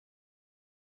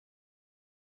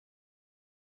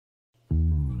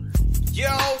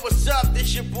what's up?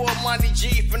 This your boy Monty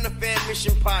G from the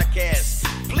Fammission Podcast.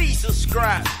 Please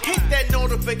subscribe, hit that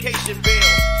notification bell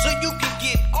so you can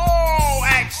get all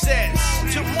access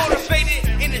to motivated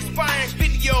and inspiring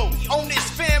videos on this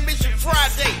Fammission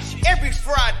Friday. Every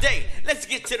Friday. Let's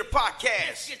get to the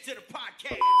podcast.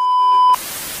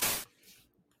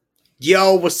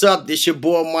 Yo, what's up? This your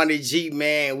boy Monty G,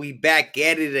 man. We back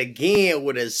at it again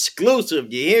with an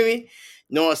exclusive. You hear me?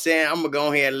 You know what I'm saying? I'm going to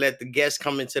go ahead and let the guests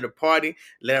come into the party.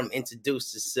 Let them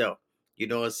introduce themselves. You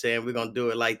know what I'm saying? We're going to do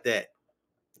it like that.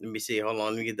 Let me see. Hold on.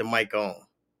 Let me get the mic on.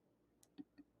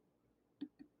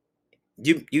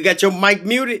 You got your mic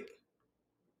muted?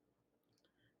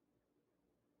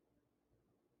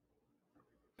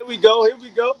 Here we go.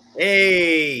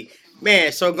 Hey,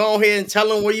 man. So go ahead and tell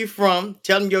them where you from.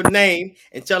 Tell them your name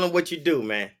and tell them what you do,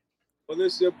 man. Well,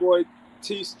 this is your boy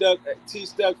Stuck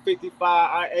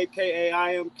 55, aka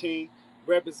I Am King,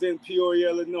 representing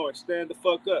Peoria, Illinois. Stand the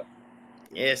fuck up.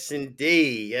 Yes,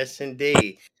 indeed. Yes,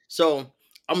 indeed. So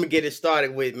I'm gonna get it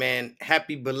started with, man.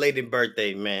 Happy belated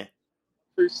birthday, man.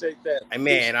 Appreciate that. Hey,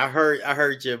 man, I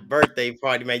heard your birthday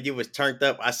party, man. You was turned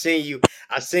up. I seen you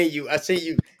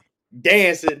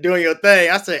dancing, doing your thing.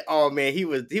 I said, oh man, he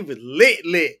was lit.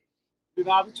 You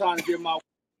know, I'm trying to get my,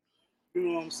 you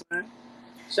know what I'm saying?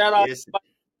 Shout out Yes. to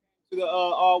the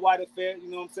All White Affair, you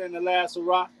know what I'm saying? The last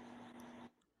hurrah.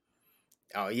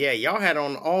 Oh yeah, y'all had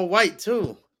on all white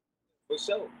too. For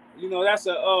sure. You know, that's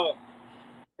a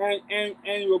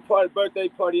annual birthday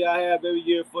party I have every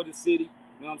year for the city.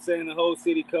 You know what I'm saying? The whole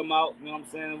city come out, you know what I'm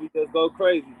saying? We just go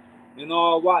crazy. In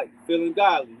all white, feeling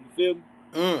godly. You feel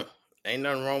me? Ain't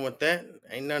nothing wrong with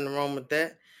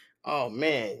that. Oh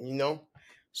man, you know.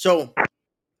 So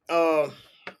I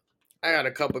got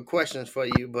a couple of questions for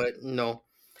you, but you know,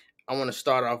 I want to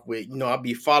start off with, you know, I'll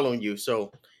be following you.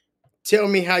 So tell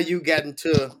me how you got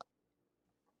into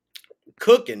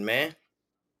cooking, man.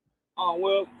 Oh,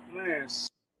 well, man,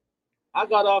 I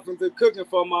got off into cooking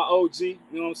for my OG, you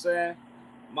know what I'm saying?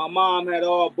 My mom had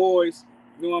all boys,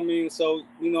 you know what I mean? So,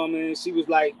 you know what I mean? She was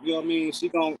like, you know what I mean? She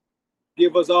gonna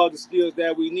give us all the skills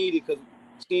that we needed because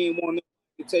she didn't want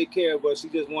to take care of us. She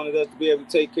just wanted us to be able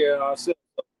to take care of ourselves.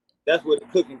 So that's where the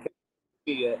cooking can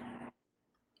be at.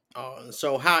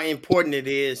 So how important it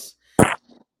is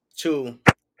to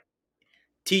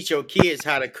teach your kids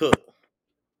how to cook?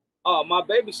 Oh, my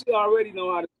baby, she already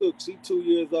know how to cook. She 2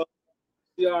 years old.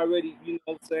 She already, you know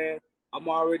what I'm saying? I'm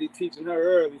already teaching her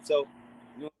early. So,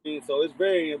 you know what I mean? So it's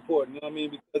very important, you know what I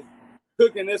mean? Because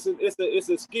cooking, it's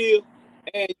a skill,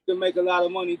 and you can make a lot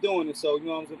of money doing it. So, you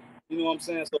know what I'm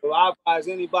saying? So I advise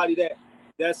anybody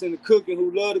that's in the cooking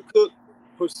who love to cook,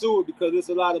 pursue it because there's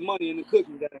a lot of money in the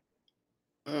cooking game.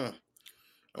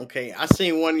 Okay, I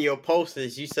seen one of your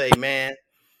posters. You say, man,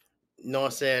 you know, I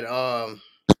said,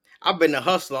 I've been a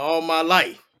hustler all my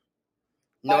life.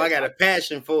 You know, I got a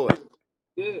passion for it.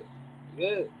 Yeah.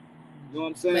 You know what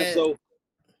I'm saying? Man. So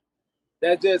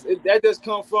that just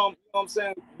come from, you know what I'm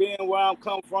saying, being where I'm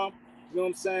come from, you know what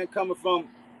I'm saying, coming from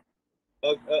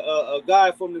a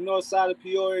guy from the north side of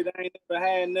Peoria that ain't never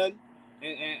had nothing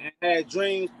and had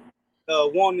dreams,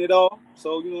 wanting it all.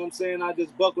 So, you know what I'm saying, I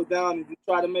just buckled down and just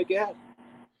try to make it happen.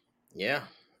 Yeah.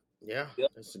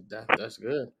 That's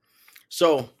good.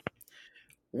 So,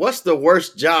 what's the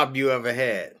worst job you ever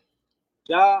had?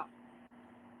 Job?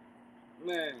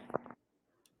 Man.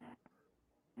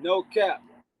 No cap.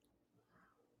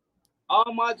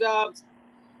 All my jobs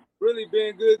really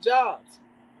been good jobs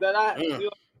that I done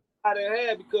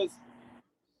had because,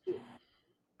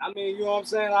 I mean, you know what I'm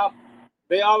saying?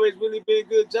 They always really been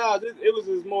good jobs. It was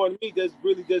just more than me just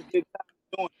really just getting tired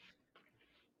of doing it.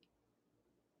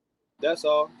 That's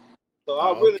all. So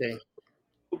I really Okay. do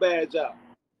a bad job.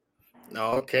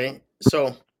 Okay.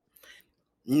 So,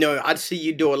 you know, I see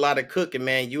you do a lot of cooking,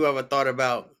 man. You ever thought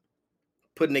about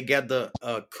putting together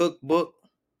a cookbook?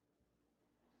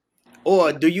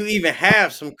 Or do you even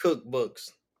have some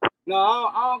cookbooks? No,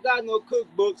 I don't got no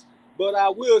cookbooks, but I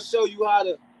will show you how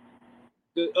to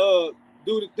do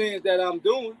the things that I'm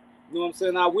doing. You know what I'm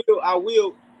saying? I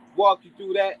will walk you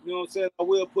through that. You know what I'm saying? I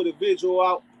will put a visual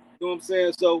out. You know what I'm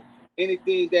saying? So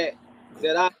anything that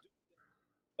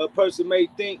a person may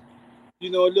think, you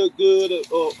know, look good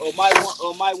or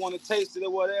might want to taste it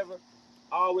or whatever,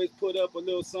 I always put up a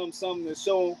little something to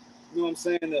show them, you know what I'm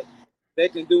saying, that they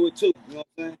can do it too. You know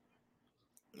what I'm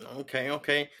saying?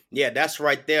 Okay. Yeah, that's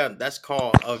right there. That's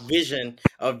called a vision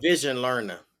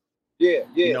learner. Yeah.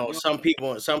 You know, some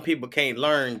people can't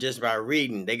learn just by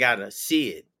reading. They gotta see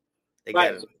it. They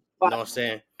Right. gotta, you know what I'm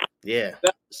saying? Yeah.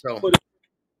 So put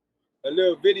a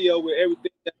little video with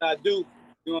everything that I do.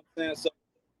 You know what I'm saying? So,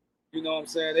 you know what I'm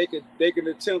saying? They can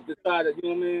attempt to try to, you know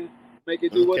what I mean? Make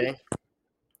it do what it Okay.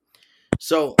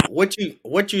 So what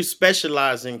you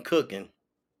specialize in cooking?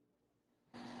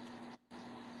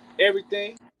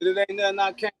 everything. It ain't nothing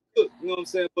I can't cook. You know what I'm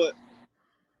saying? But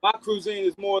my cuisine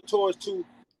is more towards to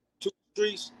the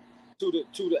streets, to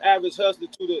the average hustler,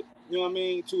 to the you know what I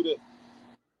mean, to the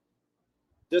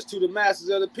just to the masses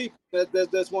of the people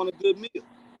that's want a good meal.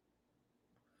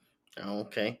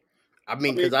 Okay. I I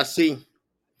mean, mean, because I see.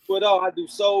 what all I do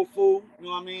soul food. You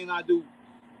know what I mean?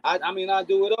 I mean I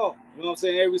do it all. You know what I'm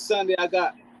saying? Every Sunday I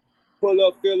got pull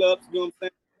up, fill ups. You know what I'm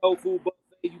saying? Soul food buffet.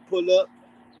 You pull up.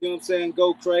 You know what I'm saying?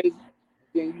 Go crazy.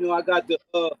 Then you know I got the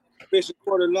fish and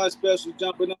quarter lunch special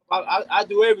jumping up. I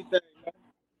do everything. Man.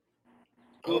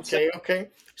 You know what I'm saying? Okay.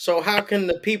 So how can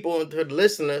the people, the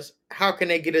listeners, how can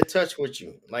they get in touch with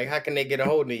you? Like, how can they get a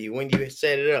hold of you when you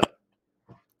set it up?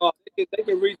 They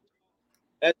can reach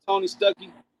at Tony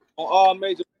Stuckey on all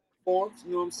major platforms.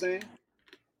 You know what I'm saying?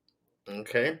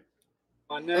 Okay.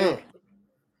 My name. Mm.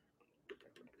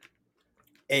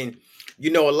 And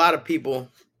a lot of people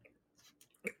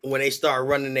when they start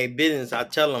running their business, I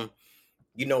tell them,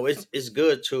 it's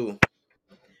good to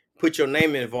put your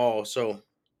name involved. So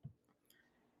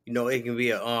it can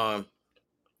be a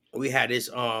we had this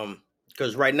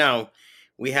because right now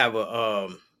we have a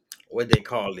what they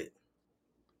call it,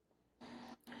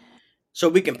 so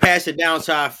we can pass it down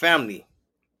to our family.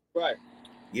 Right.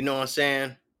 You know what I'm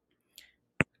saying?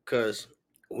 Because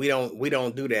we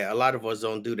don't do that. A lot of us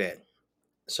don't do that.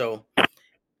 So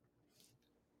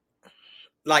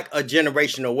like a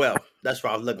generational wealth. That's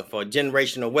what I was looking for.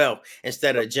 Generational wealth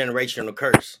instead of generational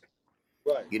curse.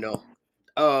 Right. You know.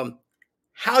 Um,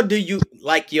 how do you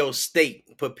like your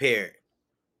steak prepared?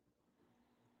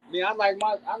 I mean, I like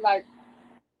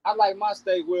my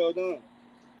steak well done.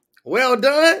 Well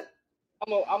done.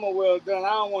 I'm a well done. I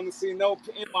don't want to see no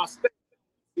in my steak.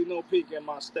 See no peak in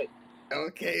my steak.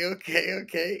 Okay.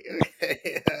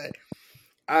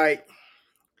 All right.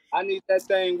 I need that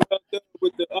thing well done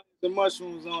with the onions and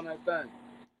mushrooms on that thing.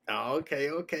 Okay.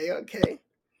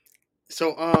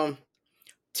 So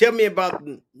tell me about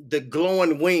the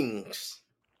glowing wings.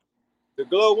 The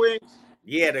glow wings.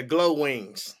 Yeah, the glow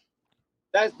wings.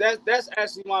 That's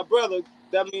actually my brother.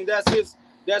 I mean,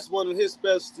 that's one of his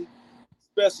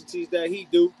specialties that he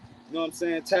do. You know what I'm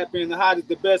saying? Tap in the hottest,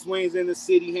 the best wings in the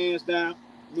city, hands down.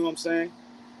 You know what I'm saying?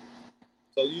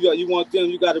 So you want them,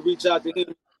 you got to reach out to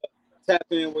him, tap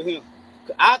in with him.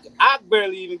 I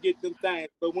barely even get them things,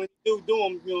 but when you do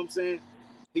them, you know what I'm saying?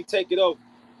 He take it over.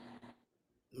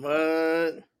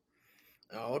 What?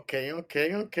 Okay.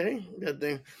 Good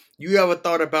thing. You ever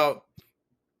thought about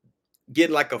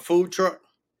getting like a food truck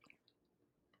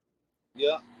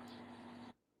Yeah,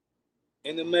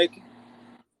 in the making.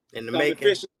 in the Coming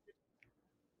making?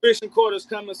 fishing quarters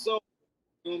coming soon.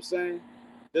 You know what I'm saying?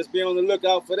 Just be on the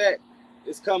lookout for that.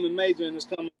 It's coming major and it's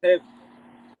coming heavy.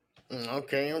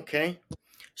 Okay.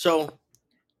 So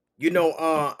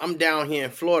I'm down here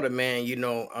in Florida, man.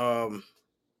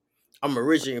 I'm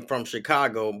originally from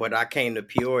Chicago, but I came to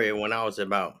Peoria when I was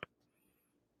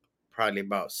probably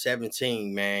about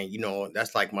 17, man.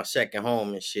 That's like my second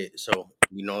home and shit. So,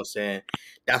 you know what I'm saying?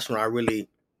 That's when I really,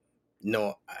 you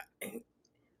know,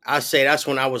 I say that's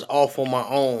when I was off on my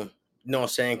own. You know what I'm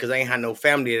saying? Because I ain't had no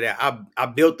family there. I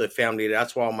built a family there.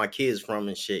 That's where all my kids from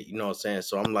and shit. You know what I'm saying?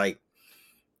 So I'm like,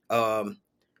 um,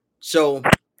 so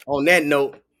on that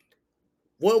note,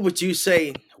 what would you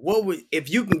say? What would if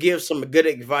you can give some good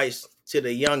advice to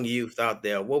the young youth out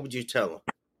there? What would you tell them?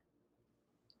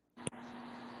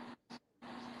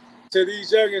 To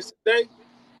these youngins today,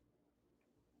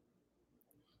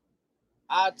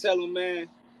 I tell them, man,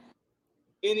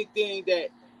 anything that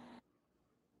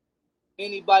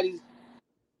anybody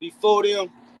before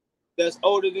them that's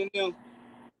older than them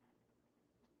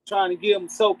trying to get them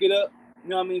soak it up. You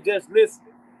know what I mean? Just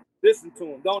listen to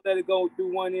them. Don't let it go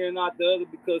through one ear and not the other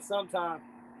because sometimes,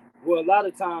 well, a lot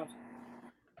of times,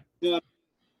 you know,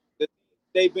 the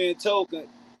they being told can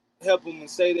help them and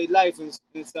save their life in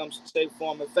some shape,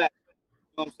 form, and fact.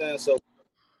 You know what I'm saying? So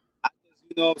I just,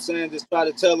 you know what I'm saying, just try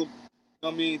to tell them, you know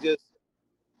what I mean, just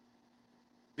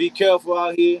be careful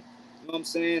out here, you know what I'm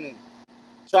saying, and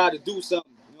try to do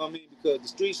something, you know what I mean, because the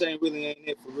streets ain't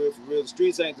it for real, for real. The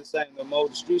streets ain't the same no more.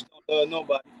 The streets don't love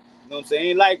nobody. You know what I'm saying?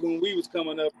 Ain't like when we was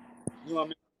coming up, you know what I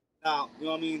mean? Now, you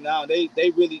know what I mean? Now they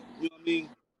really, you know what I mean?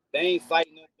 They ain't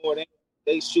fighting no more.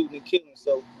 They shooting and killing.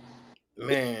 So, you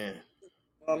Man,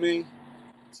 know what I mean?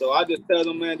 So I just tell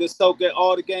them, man, just soak that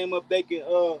all the game up they can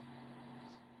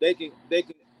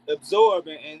absorb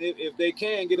and if they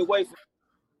can get away from.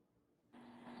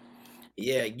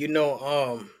 yeah,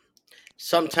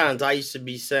 sometimes I used to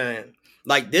be saying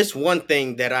like this one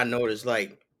thing that I noticed,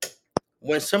 like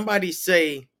when somebody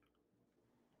say,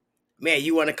 man,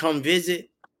 you want to come visit,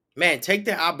 man, take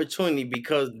that opportunity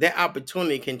because that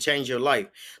opportunity can change your life.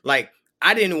 Like,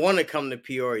 I didn't want to come to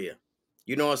Peoria.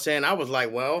 You know what I'm saying? I was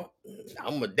like, well,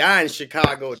 I'm gonna die in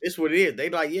Chicago. This what it is. They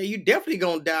like, yeah, you definitely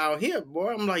gonna die out here,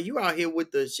 boy. I'm like, you out here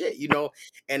with the shit, you know.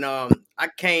 And I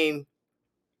came.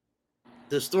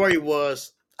 The story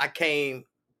was I came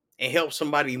and helped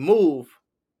somebody move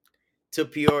to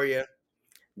Peoria.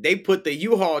 They put the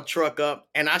U-Haul truck up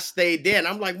and I stayed there. And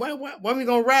I'm like, when we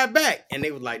gonna ride back? And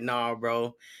they was like, nah,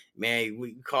 bro. Man,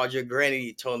 we called your granny.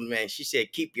 You told me, man. She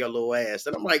said, keep your little ass.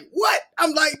 And I'm like, what?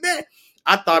 I'm like, man,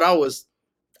 I thought I was,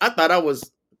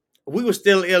 we were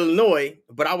still in Illinois,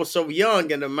 but I was so young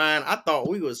in the mind, I thought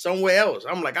we was somewhere else.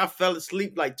 I'm like, I fell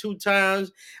asleep like 2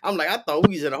 times. I'm like, I thought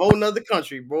we was in a whole nother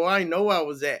country, bro. I didn't know where I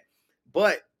was at.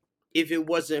 But if it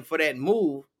wasn't for that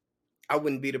move, I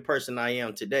wouldn't be the person I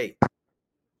am today.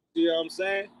 You know what I'm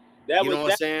saying? You know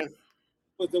what I'm saying?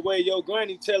 Was the way your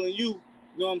granny telling you, you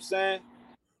know what I'm saying?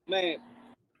 Man,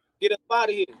 get up out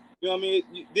of here. You know what I mean?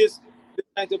 This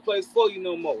ain't the place for you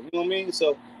no more. You know what I mean?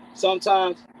 So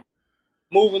sometimes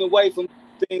moving away from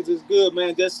things is good,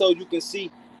 man, just so you can see.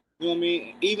 You know what I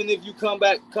mean? Even if you come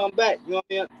back. You know what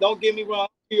I mean? Don't get me wrong.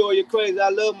 You're crazy. I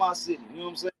love my city. You know what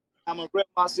I'm saying? I'm gonna rep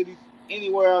my city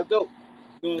anywhere I go.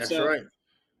 You know what I'm saying? That's right.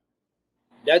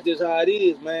 That's just how it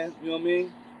is, man. You know what I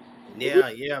mean?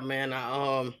 Yeah, man.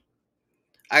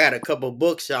 I got a couple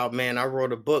books out, man. I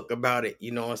wrote a book about it,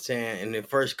 you know what I'm saying? And when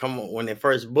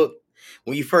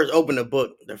you first open the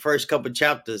book, the first couple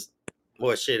chapters,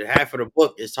 well shit, half of the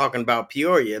book is talking about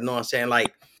Peoria, you know what I'm saying?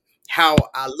 Like how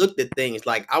I looked at things,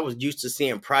 like I was used to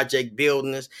seeing project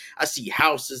buildings. I see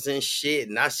houses and shit,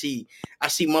 and I see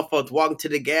motherfuckers walking to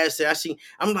the gas station.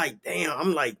 I'm like,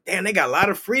 damn, they got a lot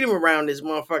of freedom around this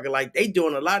motherfucker. Like they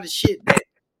doing a lot of shit that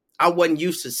I wasn't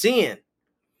used to seeing.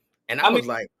 And I was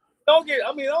like, don't get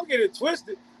it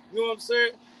twisted. You know what I'm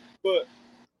saying? But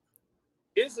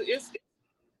it's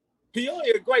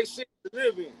Peoria a great city to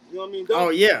live in. You know what I mean? Oh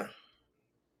yeah.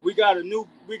 We got a new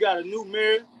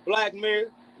mayor, black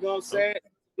mayor. You know what I'm saying?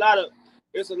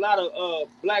 It's a lot of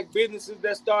black businesses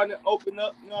that's starting to open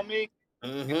up. You know what I mean?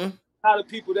 Mm-hmm. A lot of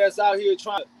people that's out here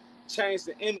trying to change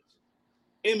the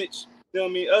image. You know what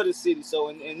I mean? Other cities. So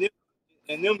and them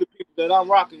the people that I'm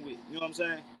rocking with. You know what I'm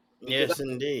saying? Because yes,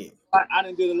 indeed. I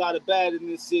done did a lot of bad in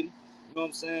this city. You know what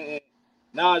I'm saying? And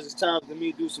now it's just time for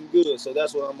me to do some good. So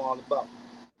that's what I'm all about.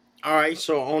 All right.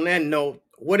 So on that note,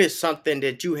 what is something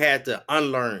that you had to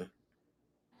unlearn?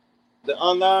 To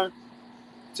unlearn,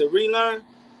 to relearn.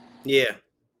 Yeah.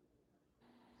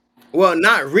 Well,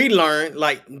 not relearn,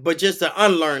 but just to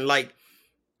unlearn,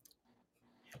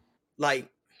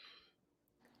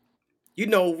 you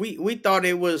know, we thought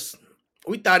it was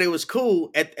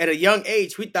cool at a young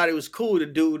age. We thought it was cool to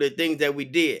do the things that we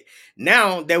did.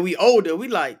 Now that we older, we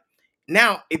like,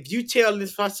 now if you tell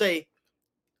this, if I say,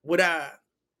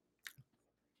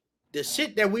 the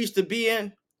shit that we used to be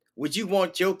in, would you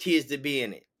want your kids to be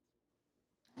in it?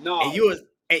 No.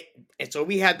 And so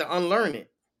we had to unlearn it.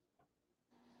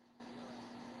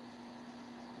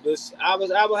 I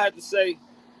would have to say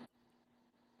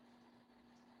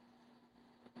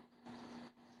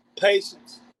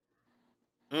patience.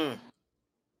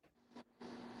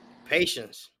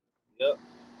 Patience. Yep.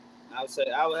 I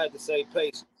would have to say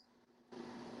patience.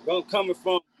 Coming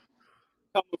from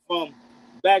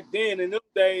back then in those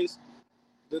days,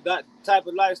 the type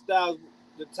of lifestyles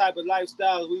we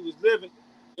was living,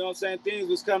 you know what I'm saying? Things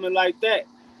was coming like that.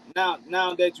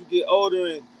 Now that you get older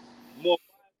and more,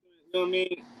 you know what I mean,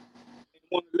 and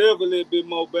want to live a little bit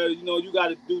more better, you know, you got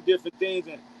to do different things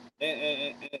and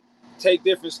take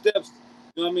different steps,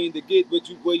 you know what I mean, to get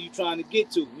where you trying to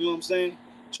get to, you know what I'm saying?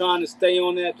 Trying to stay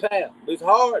on that path. It's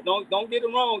hard. Don't get it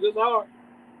wrong. It's hard.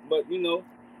 But, you know,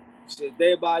 shit,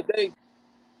 day by day, you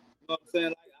know what I'm saying?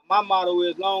 Like, my motto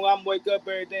is, long I'm wake up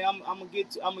every day, I'm gonna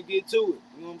get to it. You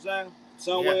know what I'm saying?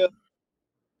 Somewhere. Yeah.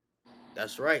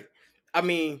 That's right. I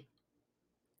mean,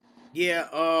 yeah,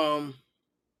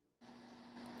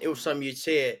 it was something you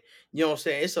said. You know what I'm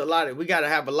saying? It's we gotta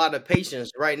have a lot of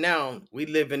patience. Right now, we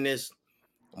live in this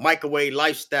microwave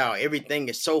lifestyle. Everything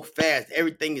is so fast,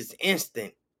 everything is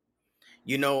instant.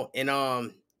 You know, and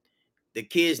the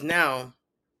kids now,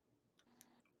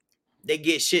 they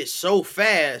get shit so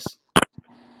fast,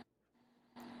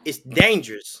 it's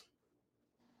dangerous.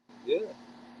 Yeah.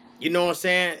 You know what I'm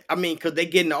saying? I mean, because they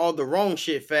getting all the wrong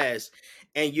shit fast.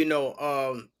 And you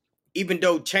know, even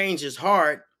though change is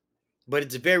hard, but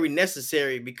it's very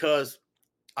necessary because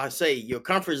I say your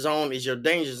comfort zone is your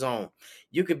danger zone.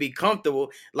 You can be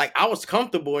comfortable. Like I was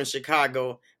comfortable in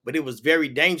Chicago, but it was very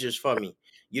dangerous for me.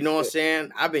 You know what I'm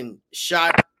saying? I've been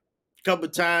shot a couple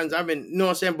times. I've been, you know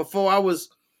what I'm saying? Before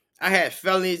I had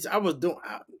felonies. I was doing,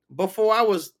 before I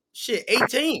was,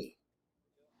 18.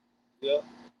 Yeah.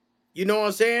 You know what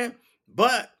I'm saying?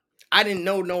 But I didn't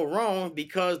know no wrong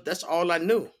because that's all I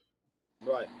knew.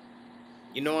 Right.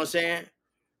 You know what I'm saying?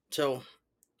 So,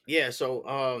 yeah.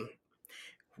 So,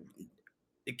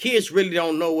 the kids really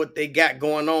don't know what they got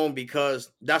going on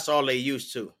because that's all they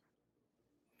used to.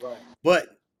 Right.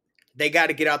 But they got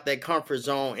to get out their comfort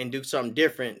zone and do something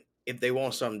different if they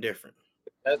want something different.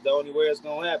 That's the only way it's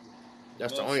gonna happen.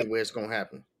 That's You the know what I'm only saying? way it's gonna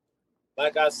happen.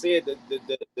 Like I said, the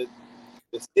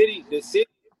city,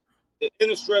 the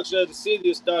infrastructure of the city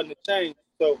is starting to change.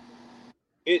 So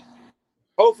it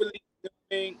hopefully, you know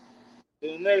what I mean,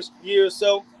 in the next year or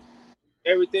so,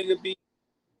 everything will be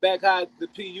back how the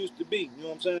P used to be. You know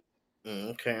what I'm saying?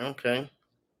 Okay, okay.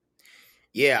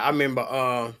 Yeah, I remember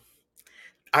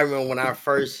when I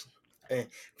first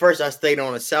I stayed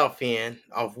on the south end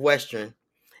of Western,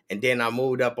 and then I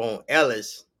moved up on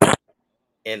Ellis,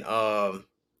 and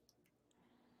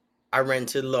I ran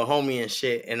to the little homie and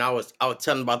shit, and I was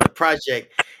telling him about the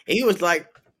project, and he was like,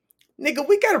 "Nigga,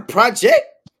 we got a project."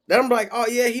 Then I'm like, "Oh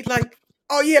yeah." He's like,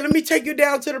 "Oh yeah, let me take you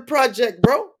down to the project,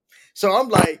 bro." So I'm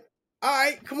like, "All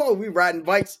right, come on." We riding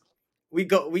bikes. We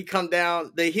come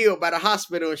down the hill by the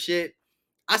hospital and shit.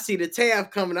 I see the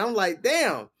tab coming. I'm like,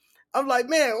 damn. I'm like,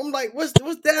 man. I'm like, what's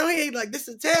down here? He's like, this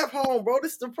is tab home, bro.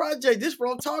 This is the project. This is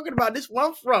what I'm talking about. This is where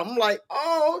I'm from. I'm like,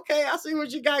 oh, okay. I see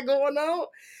what you got going on.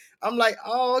 I'm like,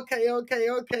 oh, okay, okay,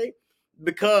 okay.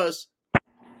 Because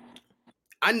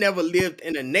I never lived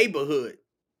in a neighborhood.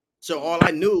 So all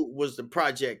I knew was the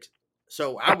project.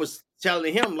 So I was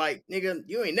telling him, like, nigga,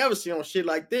 you ain't never seen no shit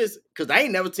like this. Cause I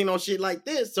ain't never seen no shit like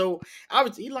this. So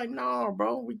he like, no,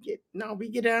 bro, we get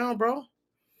down, bro.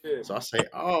 Yeah. So I say,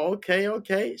 oh, okay,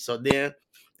 okay. So then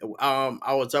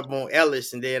I was up on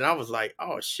Ellis, and then I was like,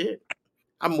 oh shit.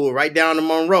 I moved right down to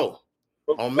Monroe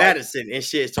on Right Madison and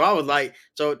shit. So I was like,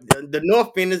 so the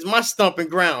North End is my stomping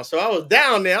ground. So I was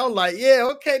down there. I was like, yeah,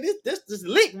 okay, this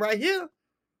lick right here.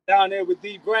 down there with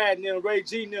D. Brad and them, Ray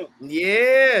G and them.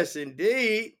 Yes,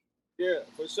 indeed. Yeah,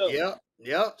 for sure. Yep,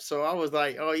 yep. So I was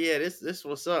like, oh yeah, this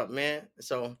what's up, man.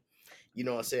 So you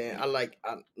know what I'm saying?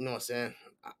 You know what I'm saying?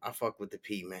 I fuck with the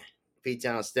P, man. P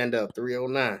Town stand up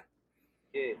 309.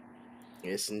 Yeah.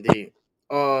 Yes, indeed.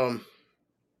 I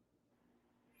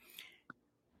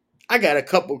got a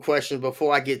couple questions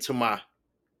before I get to my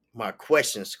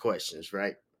questions,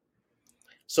 right?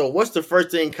 So what's the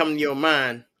first thing coming to your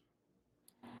mind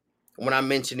when I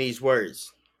mention these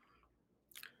words?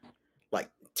 Like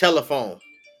telephone.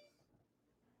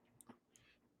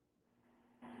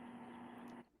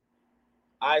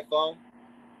 iPhone.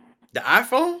 The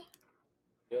iPhone?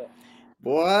 Yeah.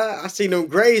 Boy, I seen them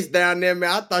grays down there, man.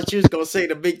 I thought you was gonna say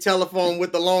the big telephone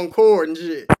with the long cord and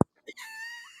shit.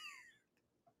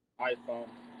 iPhone.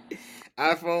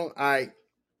 iPhone, all right.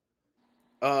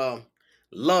 Um,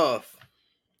 love.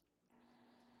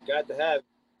 Got to have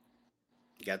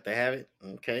it. Got to have it.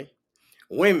 Okay.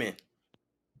 Women.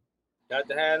 Got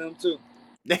to have them too.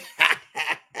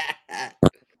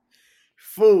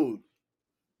 Food.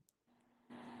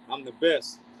 I'm the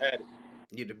best at it.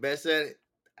 You the best at it?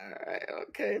 All right,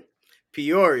 okay.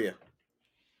 Peoria.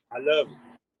 I love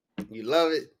it. You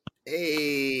love it?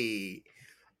 Hey.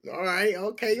 All right,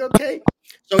 okay, okay.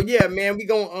 So yeah, man, we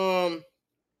gonna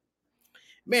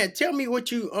man, tell me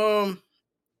what you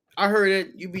I heard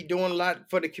that you be doing a lot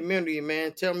for the community,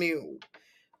 man. Tell me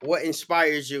what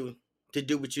inspires you to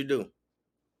do what you do.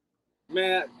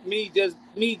 Man, me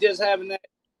just having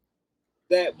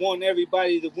that want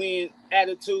everybody to win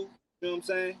attitude. You know what I'm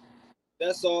saying?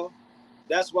 That's all.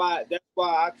 That's why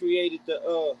I created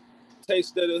the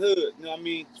taste of the hood. You know what I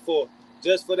mean? For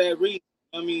that reason.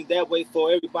 I mean that way for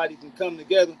everybody can come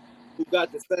together who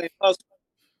got the same hustle,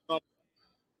 um,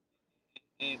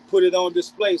 and put it on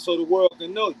display so the world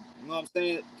can know you. You know what I'm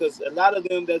saying? Because a lot of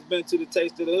them that's been to the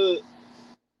taste of the hood,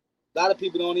 a lot of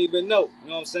people don't even know. You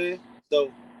know what I'm saying?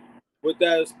 So with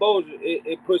that exposure,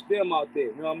 it pushed them out there.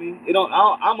 You know what I mean?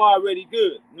 I'm already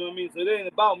good. You know what I mean? So it ain't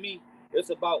about me. It's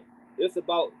about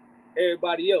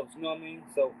everybody else. You know what I mean?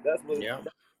 So that's what Yeah.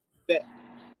 that.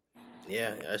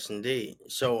 Yeah, yes indeed.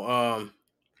 So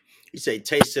you say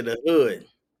taste of the hood.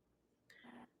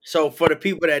 So for the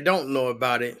people that don't know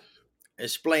about it,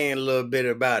 explain a little bit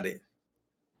about it.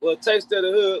 Well, taste of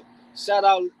the hood. Shout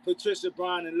out Patricia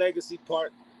Bryan and Legacy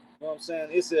Park. You know what I'm saying?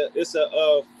 It's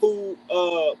a food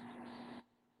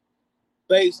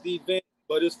based event,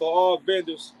 but it's for all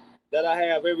vendors that I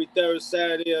have every third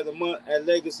Saturday of the month at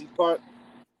Legacy Park,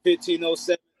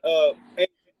 1507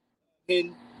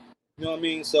 Hinton. You know what I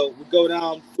mean? So we go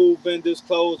down, food vendors,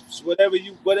 clothes, whatever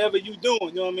you doing.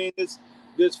 You know what I mean?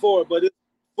 This for it, but it's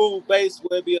food based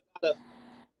where it be a lot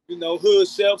of hood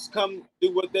chefs come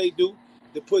do what they do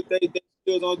to put they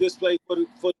skills on display for the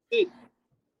city.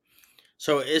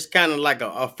 So it's kind of like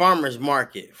a farmer's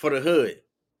market for the hood.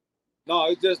 No,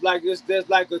 it's just like a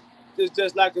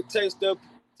taste of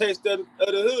the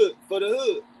hood for the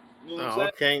hood. You know what I'm Oh, saying?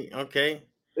 okay, okay.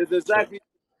 It's So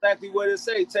exactly what it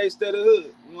say. Taste of the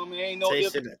hood. You know what I mean? Ain't no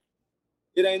if. taste it.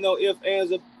 It ain't no if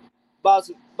ands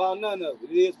about none of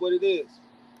it. It is what it is.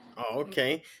 Oh,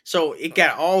 okay. So it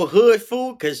got all hood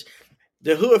food because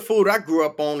the hood food I grew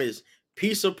up on is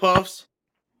pizza puffs,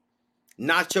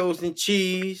 nachos and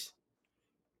cheese,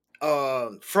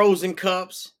 frozen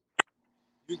cups.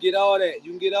 You get all that.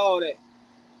 You can get all that.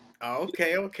 Oh,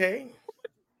 okay, okay.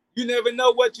 You never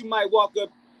know what you might walk up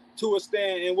to a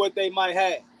stand and what they might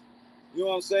have. You know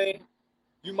what I'm saying?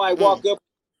 You might Mm, walk up.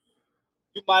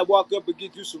 You might walk up and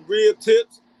get you some rib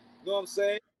tips. You know what I'm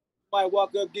saying? You might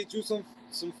walk up get you some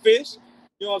fish.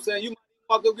 You know what I'm saying? You might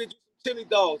walk up get you some chili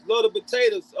dogs, loaded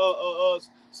potatoes,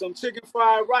 some chicken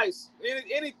fried rice,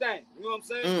 anything. You know what I'm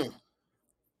saying? mm,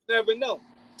 You never know.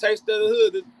 Taste of the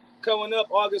Hood is coming up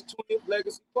August 20th,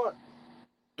 Legacy Park.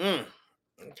 mm.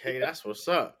 Okay, that's what's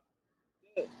up.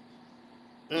 Yeah.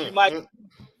 You Mm, might, mm.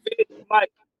 you might,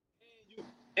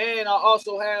 and I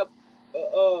also have a,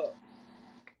 a,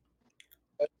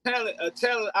 a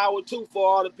talent hour too for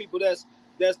all the people that's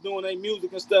doing their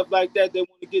music and stuff like that. They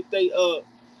want to get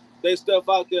they stuff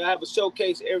out there. I have a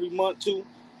showcase every month too.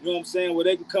 You know what I'm saying? Where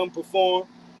they can come perform.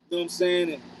 You know what I'm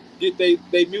saying? And get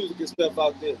they music and stuff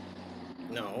out there.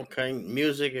 No, okay.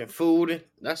 Music and food.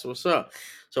 That's what's up.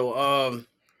 So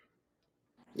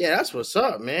yeah, that's what's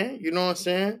up, man. You know what I'm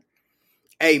saying?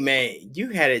 Hey man, you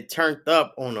had it turned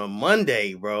up on a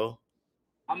Monday, bro.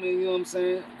 I mean, you know what I'm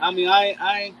saying? I mean,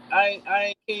 I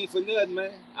ain't keen for nothing,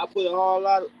 man. I put a whole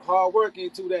lot of hard work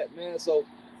into that, man. So,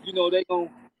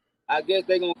 I guess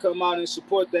they gonna come out and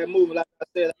support that movement. Like I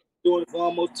said, I've been doing it for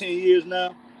almost 10 years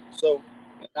now. So,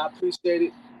 and I appreciate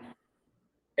it.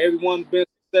 Everyone's been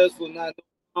successful, not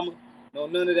no drama, no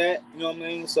none of that. You know what I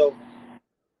mean? So,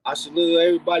 I salute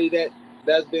everybody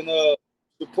that's been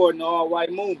supporting the all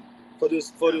white movement for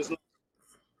this.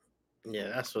 Yeah,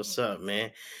 that's what's up,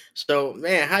 man. So,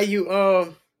 man, how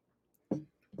you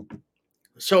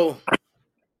so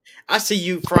I see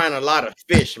you frying a lot of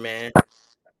fish, man.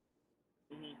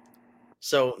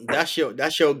 So that's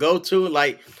your go-to.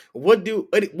 Like, what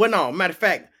no, matter of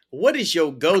fact, what is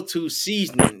your go-to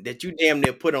seasoning that you damn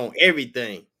near put on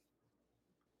everything?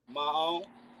 My own.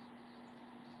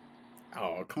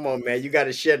 Oh, come on, man. You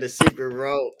gotta share the secret,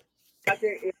 bro. I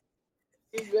can't.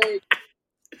 It's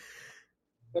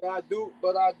but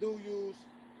I do use.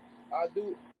 I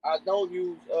do. I don't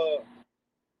use. Uh.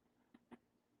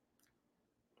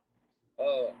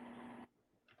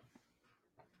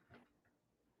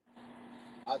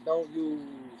 I don't use.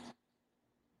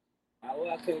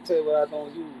 I can't tell you what I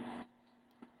don't use.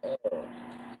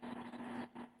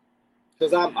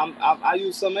 Cause I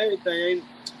use some everything.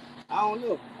 I don't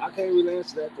know. I can't really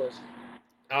answer that question.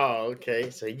 Oh, okay.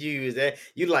 So you use that.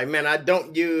 You like, man, I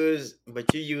don't use,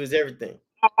 but you use everything.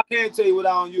 I can't tell you what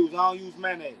I don't use. I don't use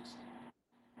mayonnaise.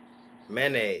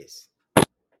 Mayonnaise.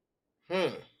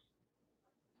 Hmm.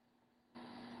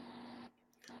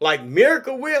 Like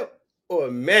Miracle Whip or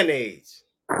mayonnaise?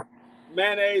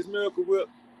 Mayonnaise, Miracle Whip,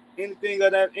 anything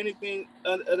of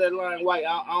that line white.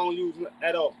 I don't use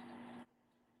at all.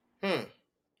 Hmm.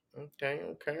 Okay,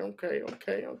 okay, okay,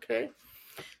 okay, okay.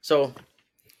 So,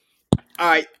 all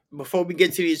right, before we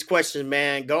get to these questions,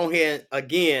 man, go ahead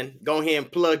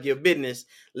and plug your business.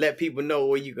 Let people know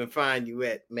where you can find you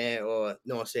at, man, or you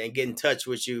know what I'm saying, get in touch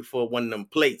with you for one of them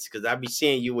plates, because I be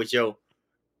seeing you with your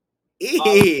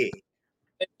All right, yeah.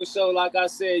 for sure. Like I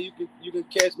said, you can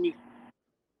catch me.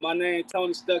 My name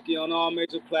Tony Stuckey on all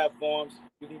major platforms.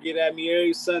 You can get at me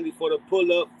every Sunday for the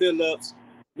pull up, fill ups.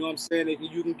 You know what I'm saying?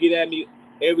 You can get at me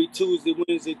every Tuesday,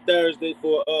 Wednesday, Thursday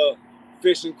for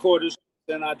fishing quarters.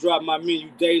 Then I drop my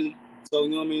menu daily. So you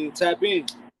know what I mean? Tap in.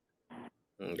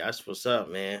 That's what's up,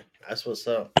 man. That's what's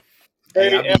up. Hey,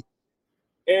 Every I be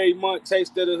every month,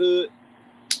 Taste of the Hood.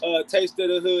 Taste of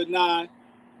the Hood 9,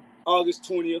 August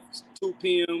 20th, 2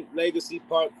 p.m. Legacy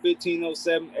Park,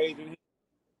 1507 Adrian.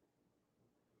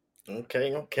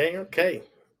 okay, okay, okay.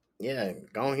 Yeah,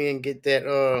 go ahead and get that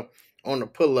on the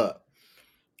pull up.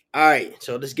 All right,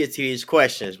 so let's get to these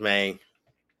questions, man.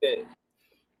 Yeah.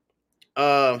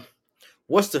 Uh,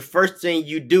 what's the first thing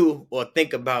you do or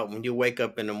think about when you wake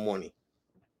up in the morning?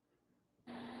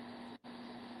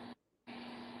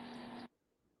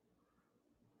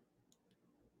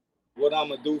 what I'm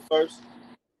gonna do first.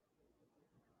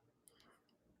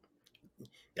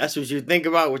 That's what you think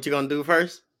about. What you're gonna do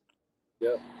first.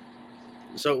 Yeah.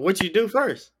 So what you do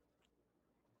first?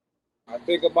 I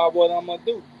think about what I'm gonna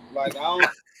do. Like I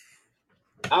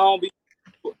don't be.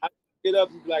 I get up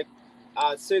and be like,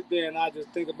 I sit there and I just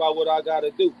think about what I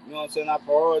gotta do. You know what I'm saying? I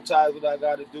prioritize what I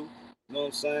gotta do. You know what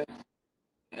I'm saying?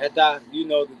 And that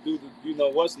to do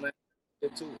what's next.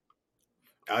 Get to it.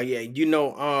 Oh yeah,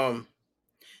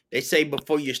 they say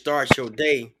before you start your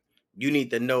day, you need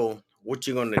to know what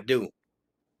you're gonna do.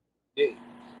 Yeah.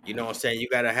 You know what I'm saying? You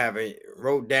gotta have it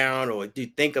wrote down or do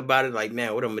think about it like,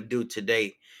 man, what I'm gonna do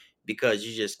today, because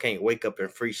you just can't wake up and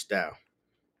freestyle.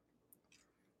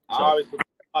 I So always prepare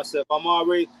myself. I'm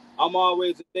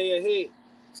always a day ahead.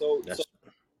 So that's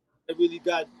I really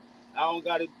got. I don't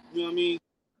gotta. You know what I mean?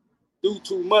 Do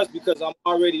too much because I'm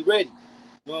already ready. You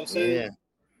know what I'm saying? yeah,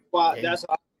 Well, yeah.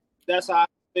 that's how I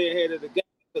stay ahead of the game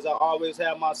because I always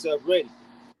have myself ready.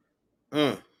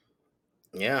 Mm,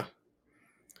 yeah.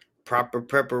 Proper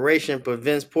preparation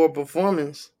prevents poor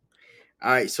performance.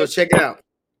 All right, so check it out.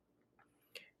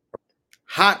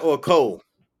 Hot or cold?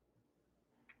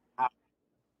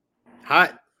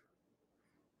 Hot.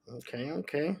 Okay,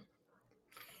 okay.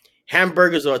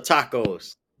 Hamburgers or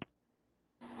tacos?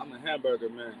 I'm a hamburger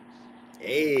man.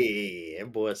 Hey,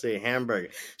 that boy said hamburger.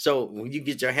 So when you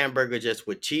get your hamburger just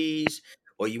with cheese,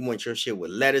 or you want your shit with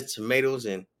lettuce, tomatoes,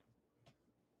 and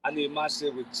I need my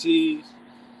shit with cheese,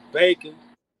 bacon,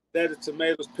 lettuce,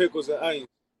 tomatoes, pickles, and onions.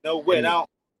 No wet. and I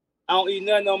don't eat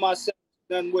nothing on my sandwich.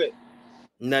 Nothing wet.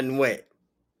 nothing wet.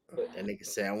 That nigga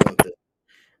said I want the.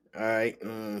 All right.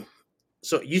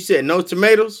 So you said no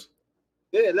tomatoes?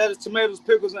 Yeah, lettuce, tomatoes,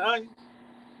 pickles, and onions.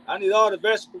 I need all the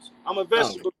vegetables. I'm a Oh,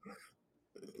 vegetable.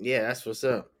 yeah, that's what's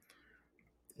up.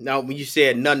 Now when you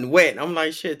said nothing wet, I'm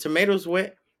like, shit, tomatoes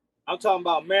wet. I'm talking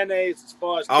about mayonnaise as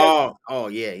far as ketchup. Oh,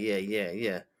 yeah, yeah, yeah,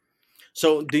 yeah.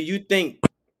 So do you think,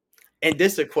 and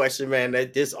this is a question, man,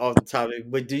 that this off the topic,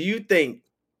 but do you think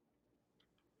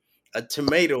a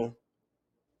tomato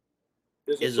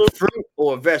It's a is a fruit. fruit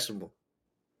or a vegetable?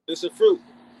 It's a fruit.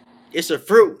 It's a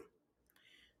fruit.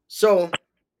 So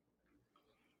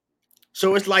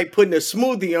it's like putting a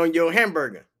smoothie on your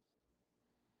hamburger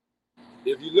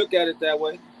If you look at it that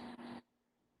way,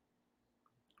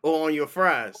 or on your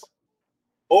fries.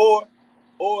 or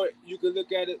you can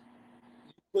look at it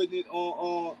putting it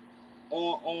on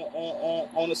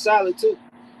a salad too.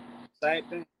 Same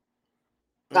thing.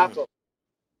 Mm, Taco.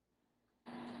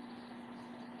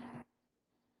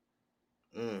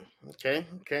 okay,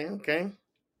 okay, okay.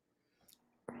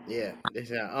 Yeah.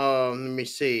 Let me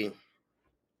see.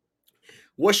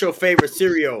 What's your favorite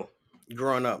cereal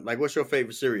growing up? Like, what's your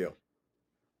favorite cereal?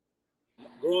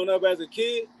 Growing up as a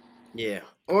kid, Yeah.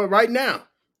 Or right now.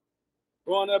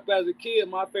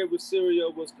 my favorite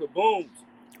cereal was Kabooms.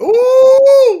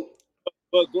 Ooh.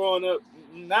 But growing up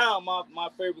now, my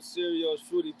favorite cereal is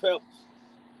Fruity Pebbles.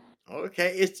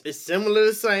 Okay, it's similar,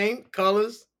 the same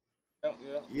colors. Yeah,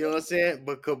 You know what I'm saying?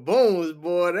 But Kabooms,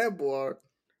 boy, yeah,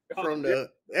 yeah,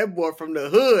 that boy from the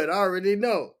hood. I already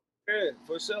know. yeah,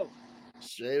 for sure.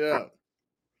 Straight up.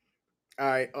 All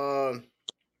right.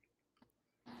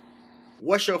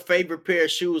 What's your favorite pair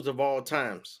of shoes of all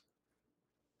times?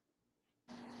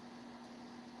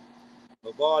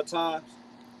 Of all times,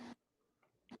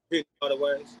 penny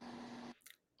hardways,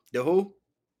 The who?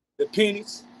 the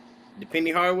pennies. The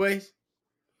Penny Hardways?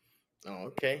 Oh,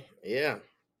 okay. Yeah.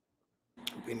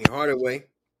 Penny Hardaway.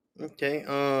 Okay.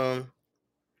 I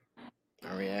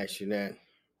already asked you that.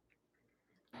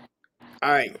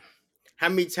 All right. How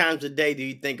many times a day do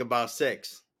you think about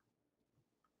sex?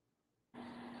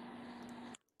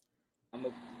 I'm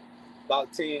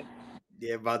about 10.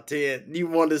 Yeah, about 10. You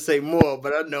wanted to say more,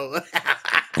 but I know.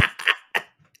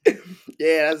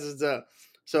 Yeah, that's what's up.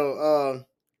 So,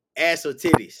 ass or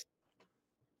titties?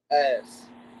 Ass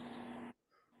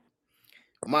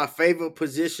My favorite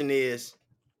position is.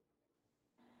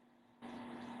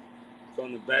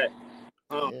 from the back.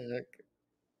 Yeah,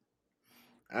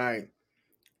 all right.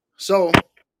 So,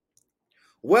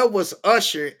 where was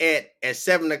Usher at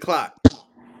 7 o'clock?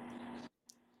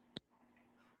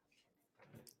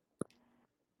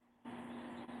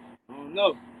 I don't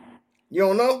know. You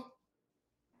don't know?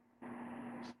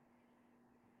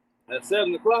 At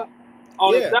 7 o'clock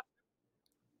on the Yeah. dot.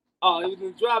 Oh, he was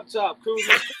in the drop top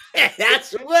cruising.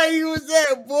 That's where you was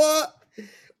at, boy.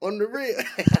 On the real.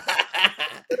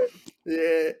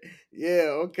 Yeah, yeah,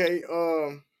 okay.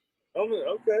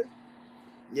 Okay.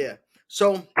 Yeah.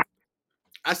 So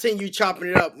I seen you chopping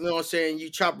it up, you know what I'm saying? You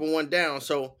chopping one down.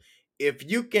 So if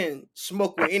you can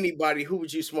smoke with anybody, who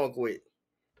would you smoke with?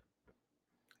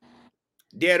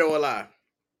 Dead or alive?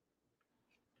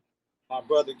 My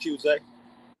brother QZ.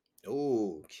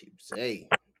 Ooh, QZ.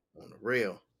 On the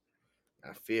real.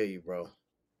 I feel you, bro.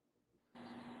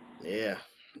 Yeah.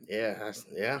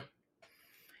 Yeah.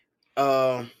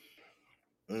 Um,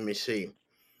 let me see.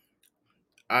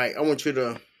 All right, I want you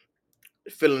to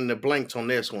fill in the blanks on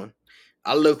this one.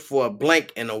 I look for a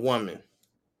blank in a woman.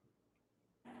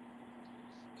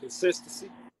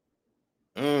 Consistency.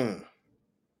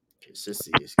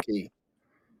 Consistency is key.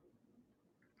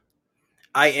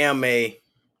 I am a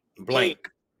King.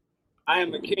 blank. I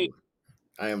am a king.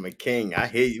 I am a king. I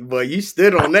hear you, boy. You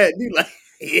stood on that. You like,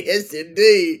 yes,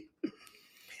 indeed.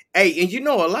 Hey, and you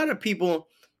know, a lot of people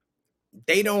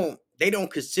they don't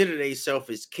consider themselves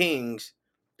as kings.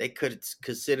 They could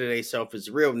consider themselves as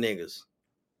real niggas.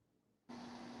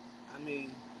 I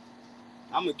mean,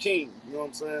 I'm a king. You know what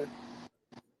I'm saying?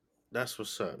 That's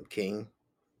what's up, king.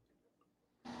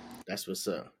 That's what's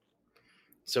up.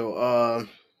 So,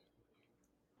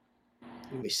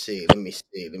 let me see.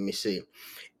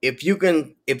 If you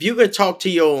can talk to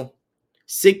your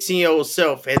 16-year-old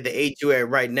self at the age you at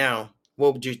right now,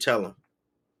 what would you tell him?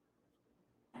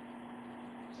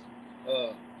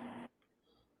 Uh,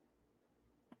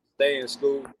 Stay in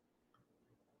school.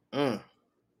 Mm,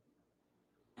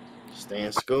 stay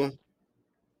in school.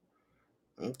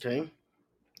 Okay.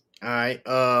 All right.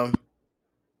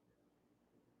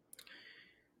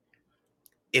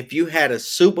 If you had a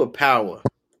superpower,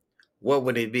 what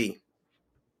would it be?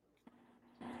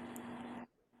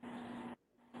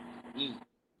 Mm.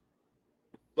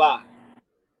 Fly.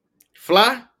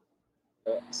 Fly?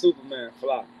 Superman.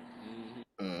 Fly.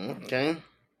 Okay.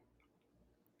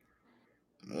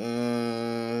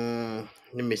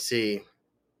 Let me see.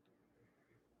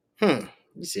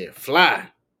 You said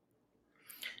fly.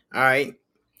 All right.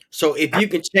 So if you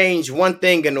could change one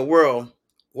thing in the world,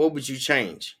 what would you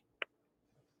change?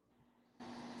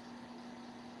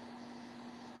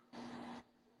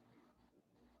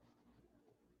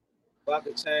 If I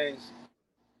could change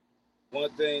one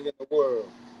thing in the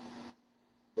world,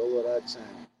 what would I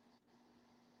change?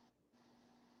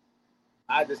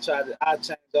 I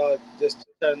change all, just to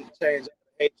change all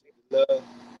the hatred, the love.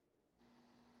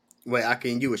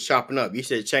 Wait, you was chopping up. You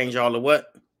said change all the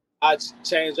what?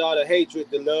 Change all the hatred,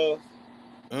 the love.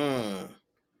 Mm,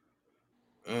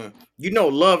 You know,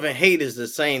 love and hate is the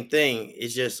same thing. It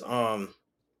just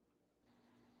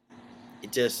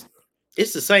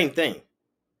it's the same thing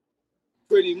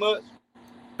Pretty much.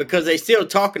 because they still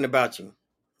talking about you.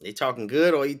 They talking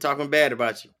good or you talking bad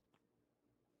about you.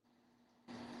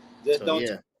 Just So don't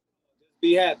yeah,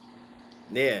 be happy.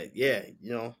 yeah.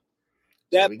 You know,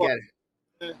 so That we part. got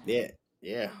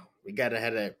yeah. We gotta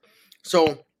have that.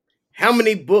 So, how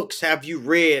many books have you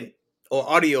read or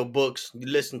audio books you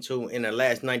listened to in the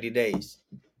last 90 days?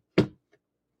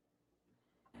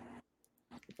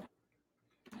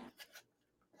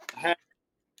 I have,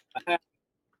 I have,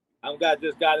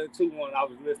 just got into one I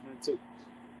was listening to,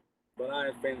 but I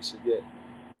ain't finished it yet.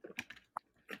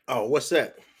 Oh, what's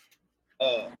that?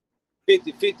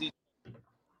 50, 50,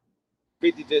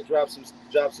 50 just drop some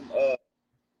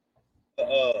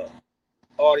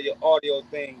audio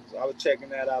things. I was checking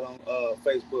that out on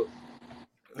Facebook.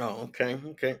 Oh,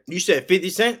 okay. You said 50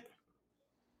 Cent?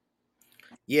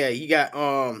 Yeah, he got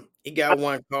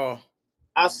one called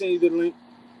I seen the link.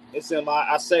 It's in my.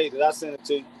 I saved it. I sent it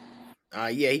to you.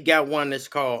 yeah, he got one that's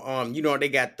called they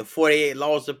got the 48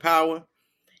 laws of power.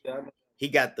 Yeah, He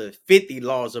got the 50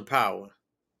 laws of power.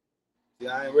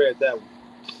 I ain't read that one.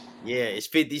 Yeah,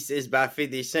 it's by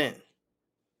 50 Cent.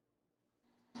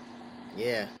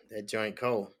 Yeah, that joint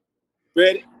cold.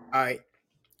 Ready? All right.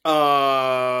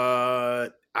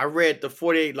 I read the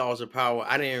 48 laws of power.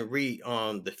 I didn't read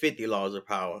the 50 laws of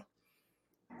power.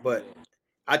 But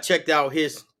I checked out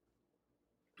his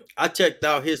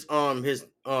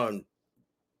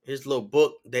little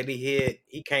book that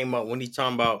he came up when he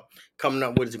talking about coming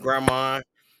up with his grandma,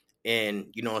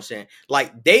 and you know what I'm saying?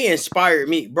 Like they inspired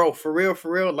me, bro, for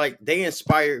real. Like they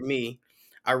inspired me.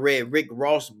 I read Rick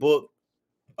Ross' book,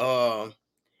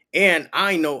 and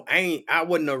I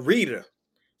wasn't a reader.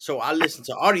 So I listened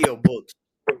to audiobooks.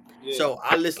 Yeah, So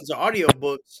I listened to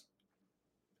audiobooks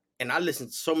and I listened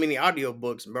to so many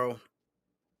audiobooks, bro.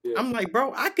 yeah, I'm like,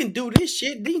 bro, I can do this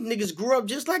shit. These niggas grew up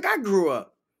just like I grew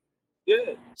up.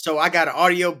 yeah. So I got an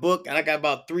audio book and I got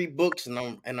about 3 books and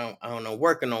I'm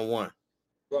working on one.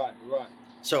 Right, right.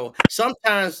 So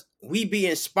sometimes we be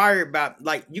inspired by,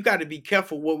 like, you got to be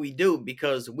careful what we do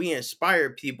because we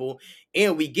inspire people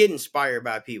and we get inspired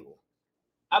by people.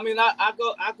 I mean, I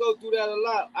go through that a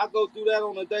lot. I go through that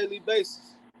on a daily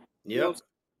basis. You know Yep. what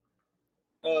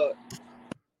I'm saying?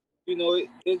 You know,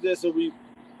 it's just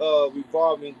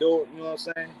revolving door. You know what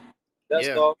I'm saying? That's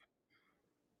Yeah. all.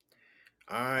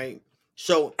 All right.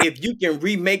 So if you can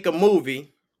remake a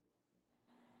movie,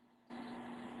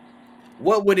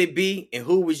 what would it be and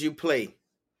who would you play?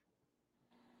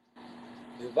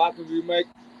 If I can remake,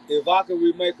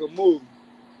 a movie,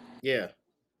 Yeah.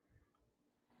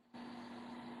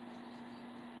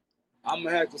 I'm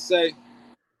gonna have to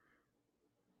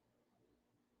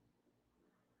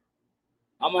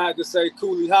say,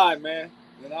 Cooley High, man.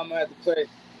 And I'm gonna have to play.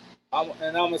 I'm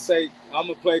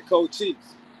gonna play Coach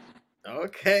Cheeks.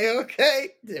 Okay, okay.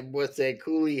 That boy said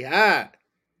Cooley High.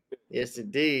 Yes,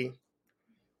 indeed.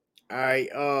 All right.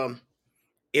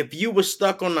 If you were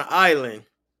stuck on the island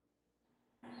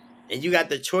and you got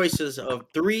the choices of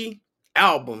 3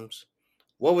 albums,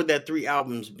 what would that 3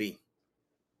 albums be?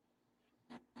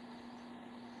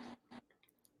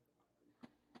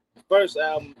 First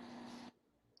album,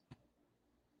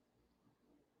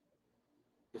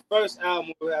 the first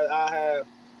album I have,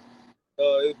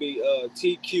 it'd be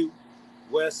TQ,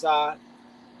 West Side,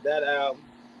 that album.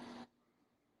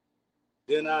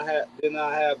 Then I have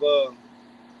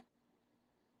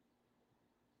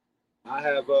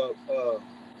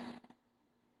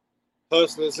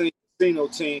Hustlers Inc. Casino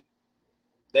Team.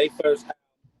 They first album.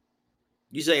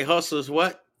 You say Hustlers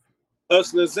what?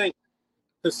 Hustlers Inc.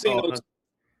 Casino Oh, Team.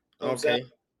 You know what I'm saying?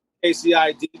 okay.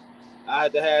 ACID. I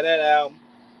had to have that album.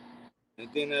 And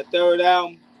then that third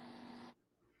album,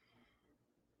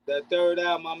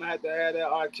 I'm gonna have to have that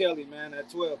R. Kelly, man, that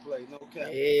 12 play, no cap.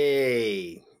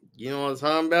 Hey, you know what I'm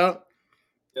talking about?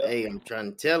 Yep. Hey, I'm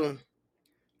trying to tell him.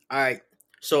 All right.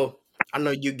 So I know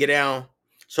you get down.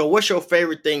 So what's your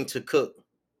favorite thing to cook?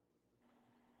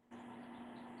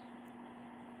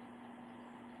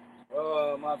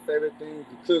 My favorite thing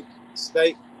to cook,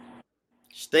 steak.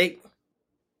 Steak?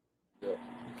 Yeah.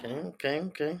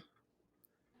 Okay.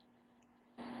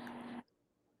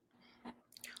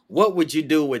 What would you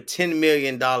do with $10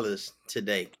 million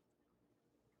today?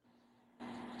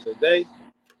 Today,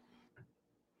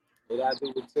 what I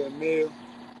do with 10 mil,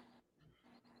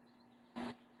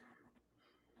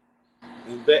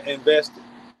 invest it.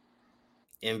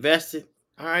 Invested?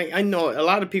 All right. I know a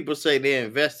lot of people say they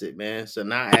invested, man. So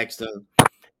now I ask them,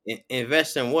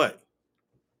 invest in what?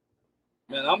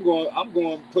 Man, I'm going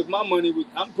to put my money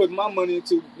I'm putting my money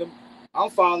into them. I'm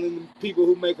following the people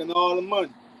who making all the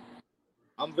money.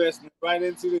 I'm investing right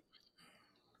into it.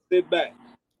 Sit back.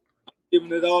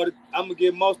 Giving it all. I'm gonna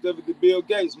give most of it to Bill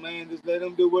Gates, man. Just let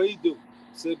him do what he do.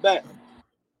 Sit back.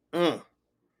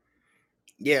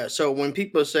 Yeah. So when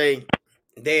people say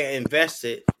they're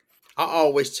invested, I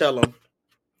always tell them,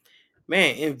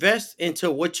 man, invest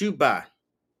into what you buy.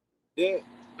 Yeah,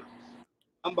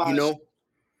 I'm You buying. know,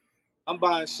 I'm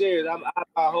buying shares. I buy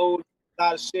a whole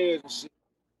lot of shares and shit.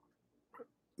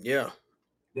 yeah.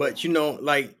 But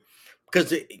like,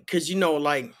 because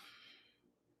like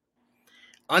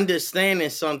understanding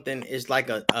something is like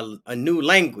a new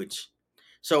language.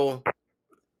 So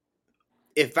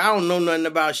if I don't know nothing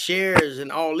about shares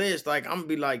and all this, like I'm gonna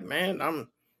be like, man, I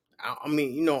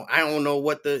mean, I don't know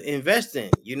what to invest in.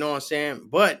 You know what I'm saying?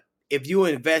 But if you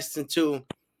invest into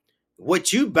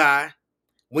what you buy,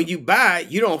 when you buy,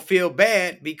 you don't feel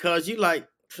bad because you like,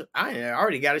 I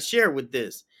already got to share with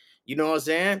this. You know what I'm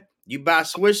saying? You buy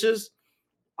swishers,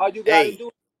 All you gotta hey,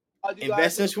 do. All you gotta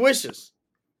invest in do. swishers.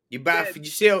 You buy, Yeah, you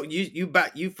sell, you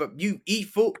buy, you eat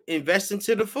food, invest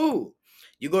into the food.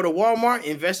 You go to Walmart,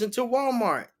 invest into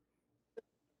Walmart.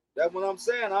 that's what I'm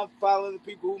saying. I'm following the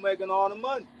people who making all the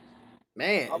money. I'm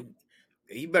Man,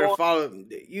 you better going, follow.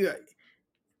 you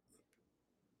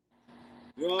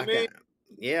know what I I mean? got,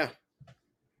 yeah,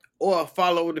 or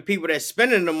follow the people that's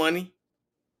spending the money.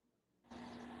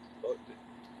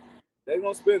 They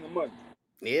gonna spend the money.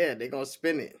 Yeah, they're gonna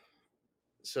spend it.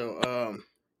 So,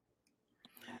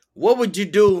 what would you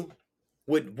do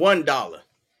with $1?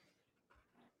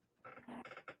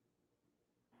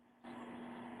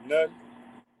 Nothing.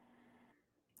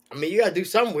 I mean, you gotta do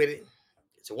something with it.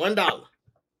 It's $1.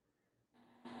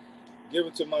 Give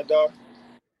it to my daughter.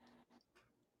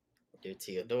 Give it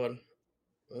to your daughter.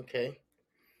 Okay.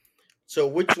 So,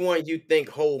 which one you think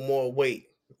hold more weight,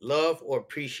 love or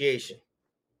appreciation?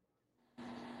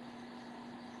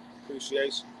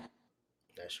 Appreciation.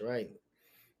 That's right.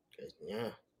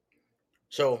 Yeah.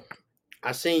 So,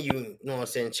 I seen you. You know what I'm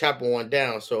saying? Chopping one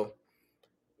down. So,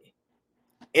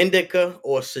 indica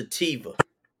or sativa?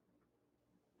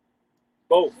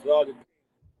 Both. It all depends.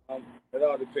 It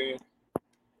all depends.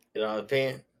 You know what I'm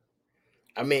saying?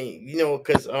 I mean,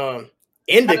 because I done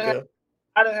had, indica.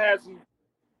 I done had some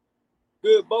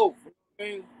good both. You know what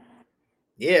I mean?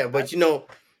 Yeah, but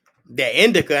that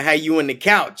indica had you in the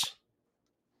couch.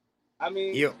 I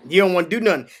mean, You don't want to do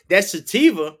nothing. That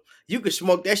sativa, you can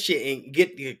smoke that shit and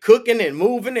get you cooking and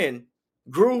moving and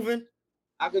grooving.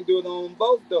 I can do it on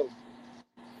both though.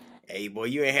 Hey, boy,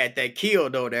 you ain't had that kill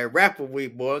though. That rapper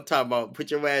week, boy. I'm talking about put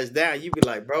your ass down. You be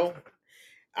like, bro,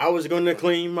 I was gonna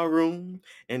clean my room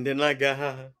and then I got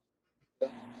high.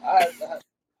 I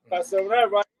got some of that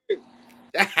right here.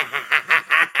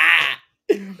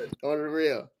 On the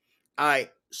real. All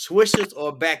right, swishers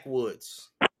or backwoods?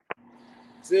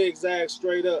 Zigzag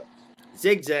straight up.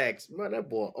 Zigzags. Man, that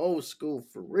boy old school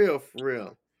for real, for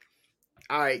real.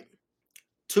 All right,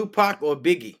 Tupac or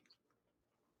Biggie?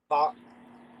 Pop.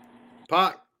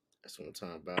 Pac. That's what I'm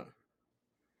talking about.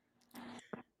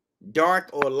 Dark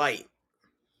or light?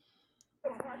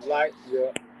 Light,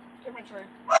 yeah. Come here, Trey.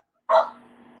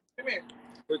 Come here.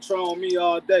 Patron me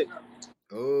all day.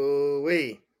 Oh,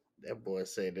 wait. That boy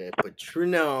said that.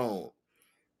 Patron.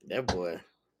 That boy.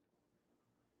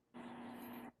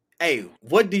 Hey,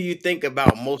 what do you think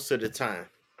about most of the time?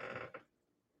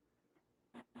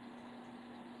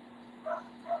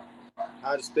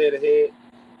 How to stay ahead.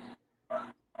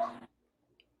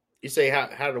 You say how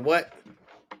to what?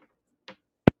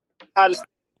 How to stay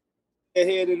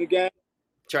ahead in the game.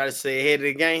 Try to stay ahead of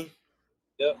the game?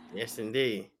 Yep. Yes,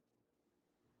 indeed.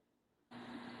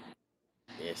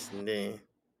 Yes, indeed.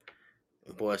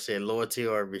 The boy said loyalty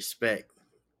or respect.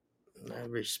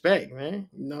 Respect, man.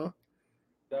 You know?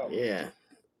 Yeah.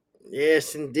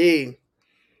 Yes, indeed.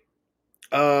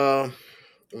 Let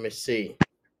me see.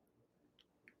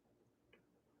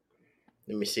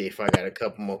 Let me see if I got a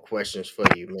couple more questions for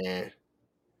you, man.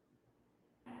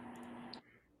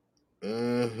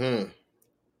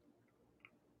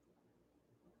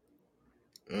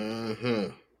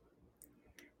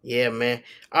 Yeah, man.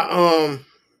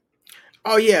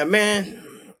 Oh yeah,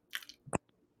 man.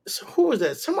 So who was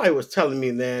that? Somebody was telling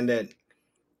me, man, that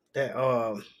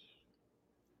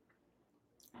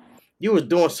you was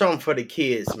doing something for the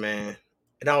kids, man.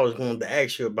 And I was going to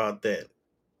ask you about that.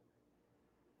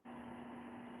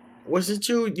 Was it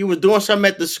you? You was doing something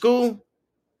at the school?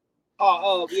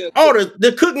 Oh, yeah. Oh,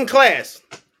 the cooking class.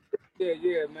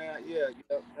 Yeah, man. Yeah.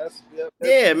 That's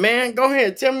Yeah, man. Go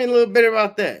ahead. Tell me a little bit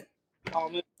about that. Oh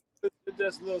man, it's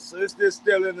just a little. So it's just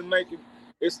still in the making.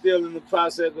 It's still in the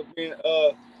process of being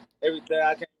everything.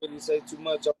 I can't really say too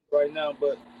much on it right now,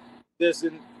 but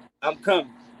I'm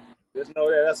coming. Just know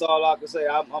that. That's all I can say.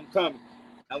 I'm coming.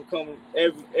 I'm coming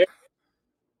every.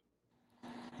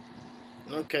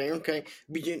 Okay.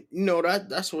 But you know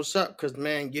that's what's up, cause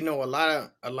man, you know a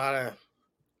lot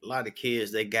of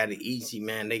kids, they got it easy,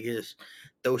 man. They just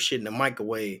throw shit in the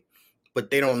microwave,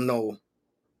 but they don't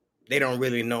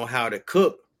really know how to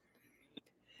cook,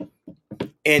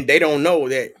 and they don't know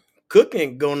that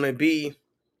cooking gonna be.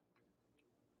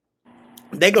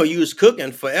 They gonna use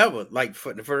cooking forever, like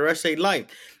for the rest of their life.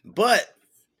 But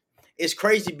it's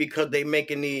crazy because they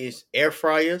making these air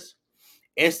fryers,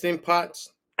 instant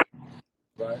pots.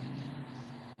 Right.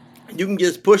 You can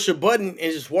just push a button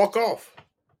and just walk off.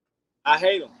 I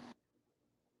hate them.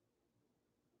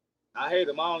 I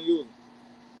don't use them.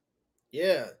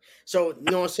 Yeah. So you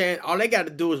know what I'm saying? All they got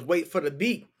to do is wait for the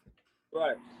beat.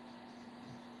 Right.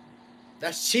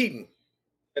 That's cheating.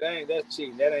 That's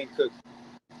cheating. That ain't cooking.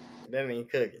 That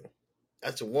ain't cooking.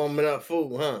 That's a warming up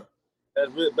food, huh? That's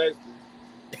real basically.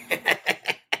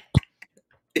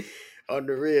 On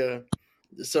the real.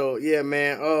 So yeah,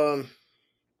 man.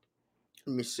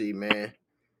 Let me see, man.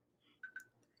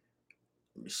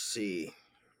 Let me see.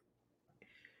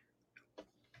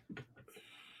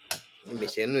 Let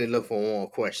me look for one more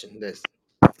question.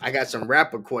 I got some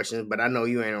rapper questions, but I know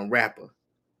you ain't a rapper.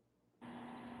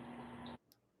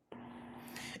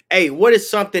 Hey, what is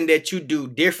something that you do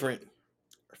different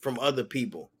from other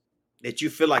people? That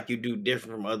you feel like you do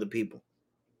different from other people?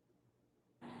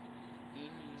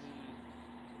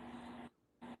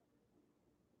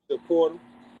 Support them.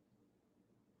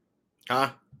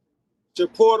 Huh?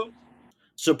 Support them.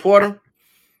 Support them?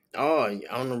 Oh,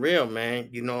 on the real, man.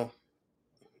 You know,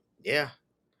 yeah.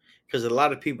 Because a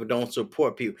lot of people don't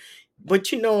support people.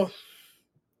 But you know,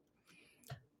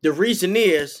 the reason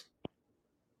is,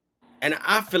 and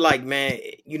I feel like, man,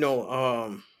 you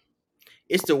know,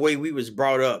 it's the way we was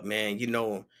brought up, man. You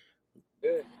know,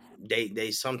 Yeah.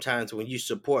 they sometimes when you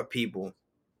support people,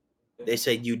 they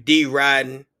say you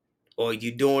D-riding or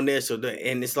you doing this or that,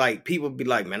 and it's like people be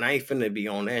like, man, I ain't finna be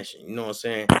on that shit. You know what I'm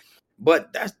saying?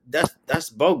 But that's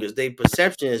bogus. Their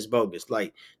perception is bogus.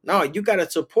 Like, no, you gotta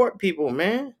support people,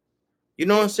 man. You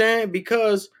know what I'm saying?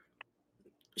 Because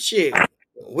shit,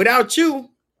 without you,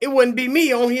 it wouldn't be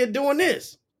me on here doing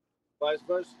this. Vice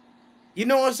versa. You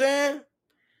know what I'm saying?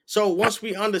 So once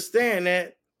we understand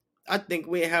that, I think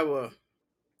we have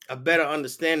a better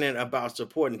understanding about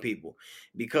supporting people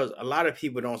because a lot of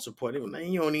people don't support them.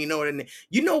 Man, you don't even know what.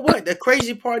 You know what? The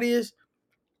crazy part is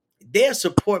they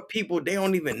support people they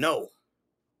don't even know.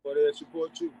 But they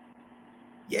support you.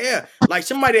 Yeah, like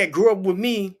somebody that grew up with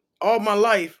me all my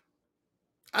life,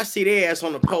 I see their ass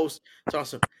on the post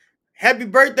talking, "Happy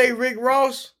birthday, Rick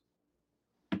Ross."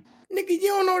 Nigga, you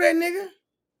don't know that nigga.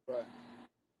 Right.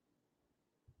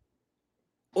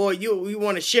 Or you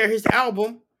want to share his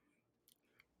album.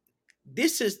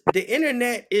 This is the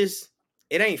internet it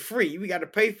ain't free. We got to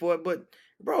pay for it, but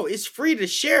bro, it's free to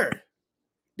share.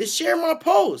 To share my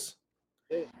post.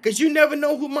 Yeah. Cause you never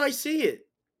know who might see it.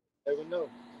 Never know.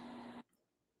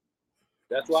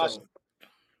 That's why So,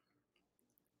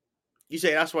 you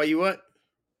say that's why you what?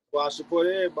 I support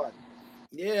everybody.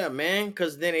 Yeah, man.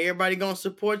 Cause then everybody gonna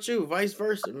support you. Vice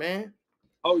versa, man.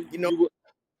 Oh, You know.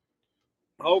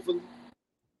 Hopefully.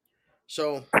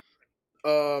 So,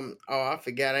 I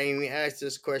forgot. I didn't even ask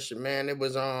this question, man. It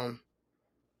was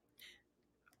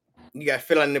you got to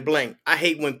fill in the blank. I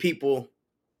hate when people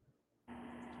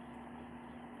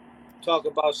talk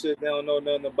about shit they don't know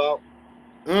nothing about.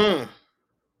 Mm.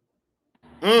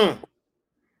 Mm.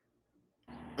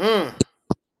 Mm.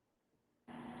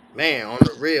 Man, on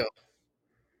the real.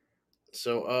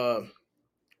 So, all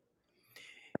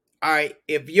right.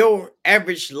 If your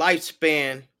average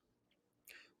lifespan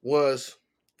was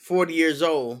 40 years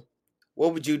old,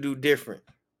 what would you do different?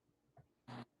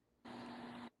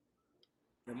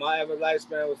 If my average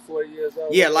lifespan was 40 years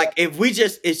old. Yeah, like if we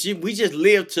just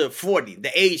live to 40,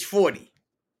 the age 40,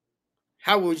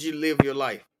 how would you live your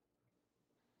life?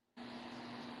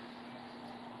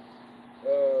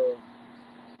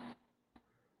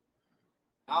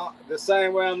 The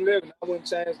same way I'm living, I wouldn't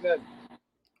change nothing.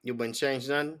 You wouldn't change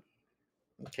nothing?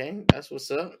 Okay, that's what's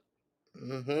up.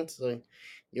 So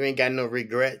you ain't got no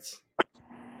regrets.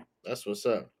 That's what's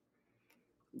up.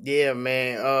 Yeah,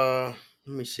 man.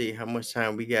 Let me see how much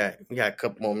time we got. We got a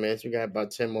couple more minutes. We got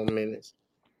about 10 more minutes.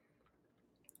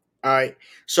 All right.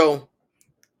 So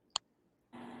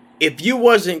if you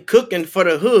wasn't cooking for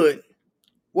the hood,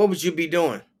 what would you be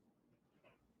doing?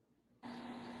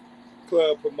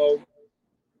 Club promoting.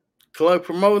 Club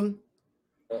promoting?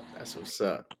 That's what's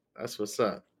up. That's what's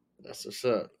up. That's what's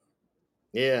up.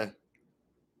 Yeah.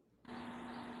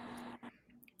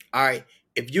 All right.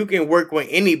 If you can work with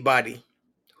anybody,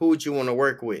 who would you want to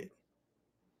work with?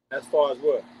 As far as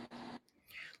what?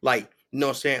 Like, you know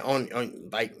what I'm saying? On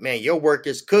like, man, your work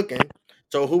is cooking.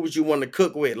 So who would you want to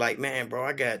cook with? Like, man, bro,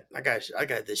 I got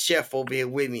the chef over here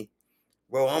with me.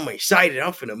 Bro, I'm excited. We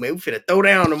finna throw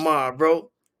down tomorrow, bro.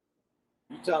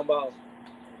 You talking about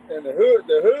in the hood?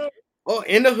 The hood? Oh,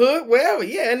 in the hood? Well,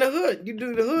 yeah, in the hood. You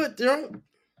do the hood, drunk.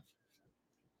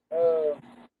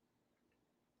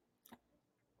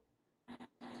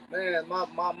 Man,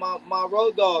 my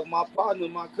road dog, my partner,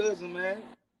 my cousin, man.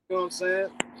 You know what I'm saying?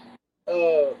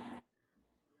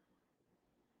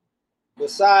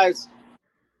 Besides,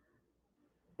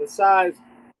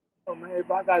 oh man, if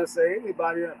I gotta say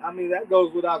anybody, I mean that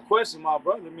goes without question. My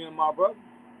brother, me and my brother.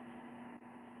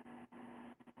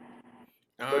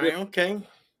 All right, okay.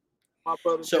 My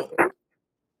brother. So,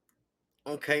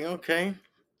 okay.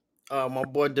 My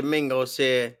boy Domingo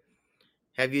said,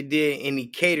 have you did any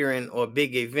catering or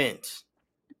big events?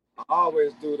 I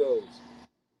always do those.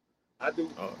 I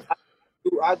do. Oh.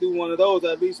 I do one of those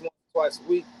at least once or twice a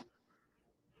week.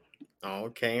 Oh,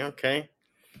 okay.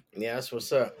 Yeah, that's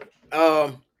what's up.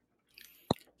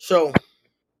 So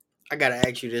I gotta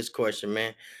ask you this question,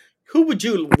 man. Who would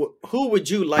you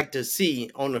like to see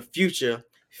on the future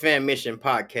Fammission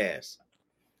Podcast?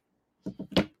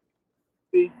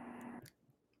 See,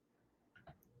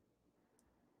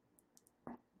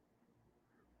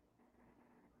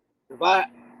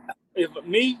 if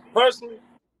me personally,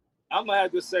 I'm gonna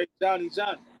have to say Johnny,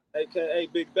 aka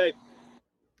Big Baby.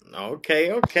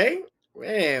 Okay.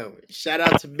 Man, shout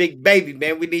out to Big Baby,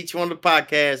 man. We need you on the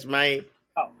podcast, man.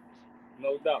 Oh,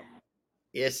 no doubt.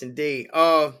 Yes, indeed.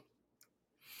 I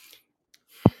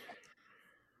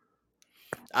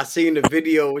seen the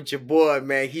video with your boy,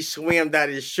 man. He swam out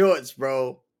his shorts,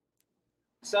 bro.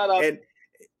 Shout out And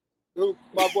to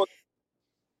my boy.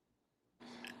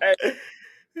 Hey,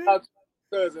 shout out to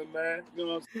my cousin, man. You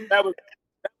know what I'm saying? That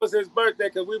was his birthday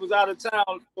because we was out of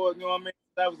town for, you know what I mean?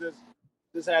 That was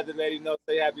just had the lady know,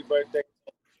 say happy birthday.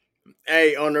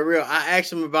 hey, on the real, I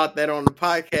asked him about that on the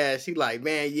podcast. He like,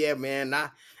 man, yeah, man,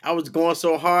 I was going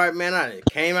so hard, man. I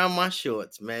came out my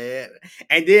shorts, man.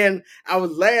 And then I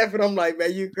was laughing. I'm like,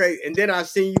 man, you crazy. And then I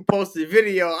seen you post the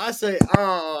video. I say,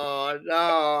 oh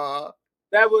no.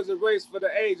 That was a race for the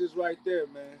ages right there,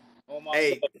 man. On my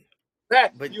Hey, soul.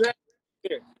 But You have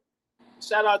here.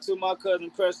 Shout out to my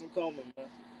cousin Preston Coleman, man.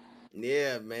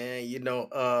 yeah, man,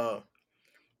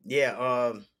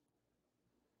 yeah,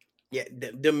 yeah,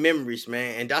 the memories,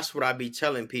 man, and that's what I be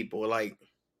telling people. Like,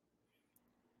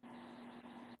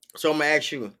 so I'm gonna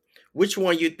ask you, which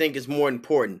one you think is more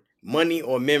important, money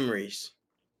or memories?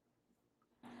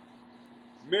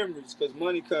 Memories, cause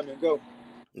money come and go.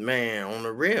 Man, on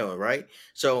the real, right?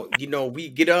 So we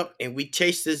get up and we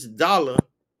chase this dollar,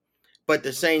 but at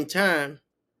the same time,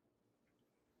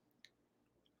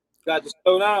 Got to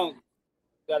slow down.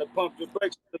 Got to pump your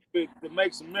brakes a little bit to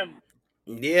make some memories.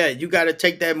 yeah, you got to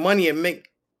take that money and make.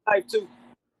 Life too.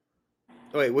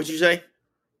 Wait, what you say?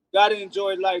 Got to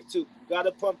enjoy life too. Got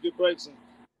to pump your brakes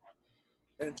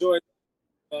and enjoy. You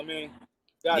know what I mean,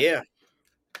 got Yeah,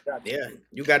 got to. yeah,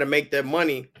 you got to make that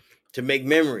money to make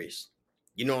memories.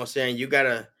 You know what I'm saying? You got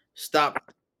to stop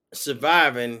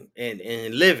surviving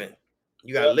and living.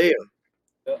 You got to Yep, live.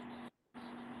 yep,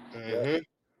 yep. Hmm.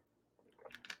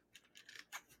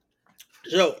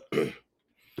 So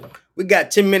we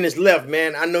got 10 minutes left,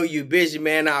 man. I know you busy,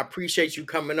 man. I appreciate you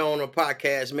coming on a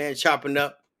podcast, man, chopping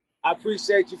up. I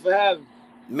appreciate you for having me.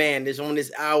 Man, this on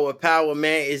this hour of power,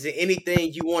 man. Is there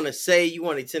anything you want to say? You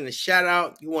want to send a shout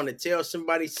out? You want to tell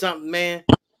somebody something, man?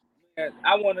 And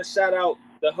I want to shout out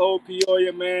the whole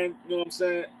Peoria, man. You know what I'm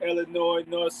saying? Illinois,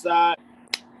 North Side,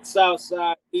 South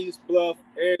Side, East Bluff,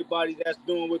 everybody that's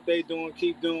doing what they doing,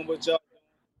 keep doing what y'all doing.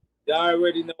 Y'all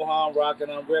already know how I'm rocking.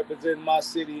 I'm representing my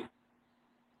city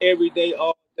every day,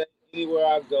 all day, anywhere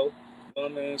I go. You know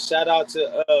what I mean? Shout out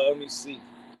to let me see.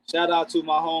 Shout out to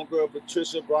my homegirl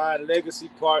Patricia Bryan, Legacy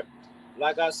Park.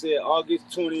 Like I said, August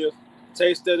 20th,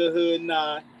 Taste of the Hood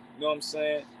 9. You know what I'm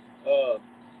saying? Uh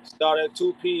Start at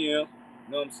 2 p.m.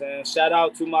 You know what I'm saying? Shout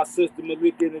out to my sister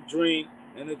Malika and the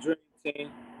Dream Team.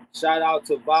 Shout out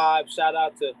to Vibe. Shout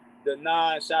out to the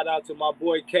Nine. Shout out to my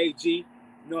boy KG.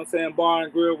 You know what I'm saying? Bar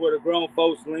and Grill with a grown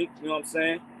folks link. You know what I'm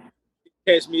saying?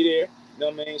 Catch me there. You know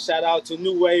what I mean? Shout out to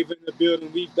New Wave in the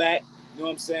building. We back. You know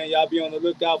what I'm saying? Y'all be on the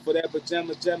lookout for that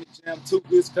Pajama Jammy Jam. Two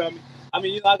goods coming. I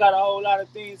mean, I got a whole lot of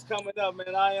things coming up,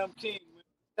 man. I am king, man.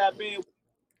 Tap in.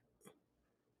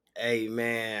 Hey,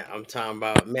 man, I'm talking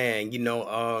about, man,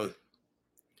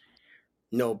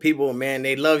 people, man,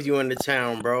 they love you in the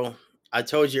town, bro. I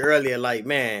told you earlier, like,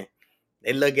 man,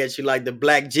 they look at you like the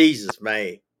black Jesus,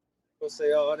 man. Go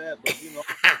say all that, but you know.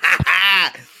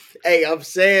 Hey, I'm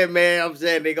saying, man,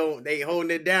 they holding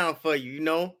it down for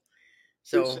you,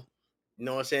 So, you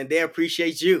know what I'm saying? They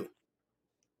appreciate you.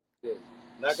 Yeah.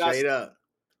 Like I Straight said, up.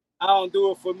 I don't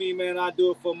do it for me, man. I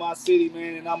do it for my city,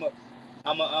 man. And I'm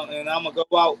gonna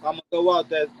go out. I'm gonna go out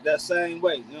that same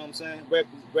way. You know what I'm saying?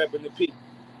 Repping the people.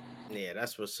 Yeah,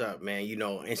 that's what's up, man.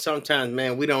 And sometimes,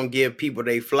 man, we don't give people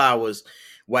their flowers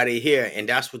while they're here, and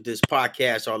that's what this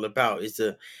podcast all about. It's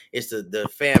the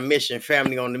fam mission,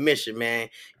 family on the mission, man.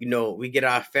 We get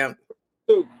our fam.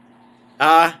 Too.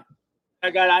 Uh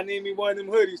I need me one of them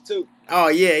hoodies too. oh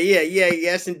yeah,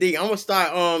 yes indeed. I'm gonna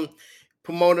start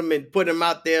promote them and put them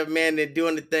out there, man, and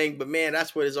doing the thing. But man,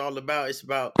 that's what it's all about. It's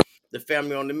about the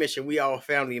family on the mission. We all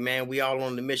family, man. We all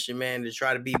on the mission, man, to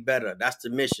try to be better. That's the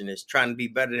mission. It's trying to be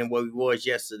better than what we was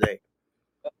yesterday.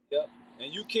 Yeah.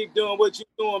 And you keep doing what you're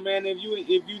doing, man. If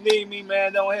you need me,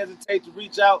 man, don't hesitate to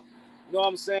reach out. You know what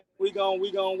I'm saying? We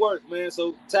gonna work, man.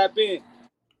 So tap in.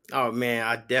 Oh man,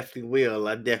 I definitely will.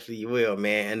 I definitely will,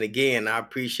 man. And again, I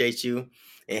appreciate you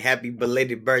and happy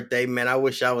belated birthday, man. I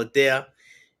wish I was there,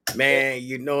 man.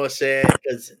 You know what I'm saying?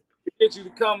 Cause Get you to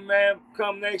come, man.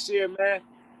 Come next year, man,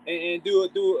 and do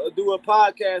a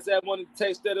podcast at one of the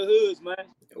Taste of the Hoods, man.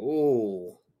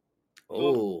 oh, You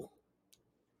know, oh,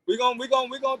 we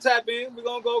gonna tap in. We're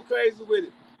gonna go crazy with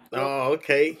it. You know? oh,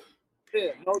 okay,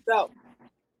 Yeah, no doubt.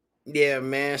 yeah,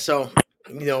 man. So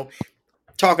you know,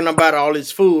 talking about all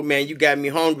this food, man, you got me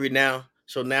hungry now.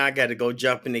 So now I got to go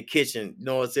jump in the kitchen. You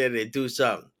know what I'm saying? And do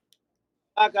something.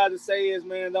 All I gotta say is,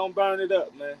 man, don't burn it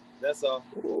up, man. That's all.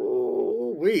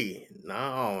 Ooh, no,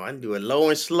 I do it low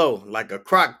and slow like a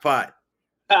crock pot.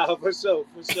 For sure,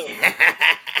 for sure.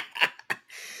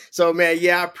 So, man,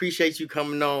 yeah, I appreciate you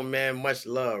coming on, man. Much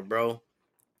love, bro.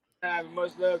 I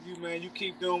much love you, man. You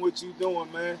keep doing what you doing,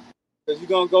 man. Cause you're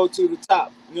gonna go to the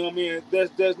top. You know what I mean?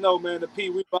 There's no, man. The P,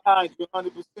 we behind you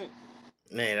 100%.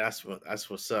 Man, that's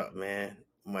what's up, man.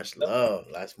 Much love.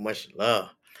 That's much love.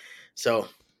 So,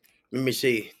 let me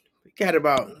see. We got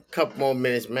about a couple more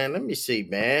minutes, man. Let me see,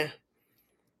 man.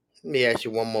 Let me ask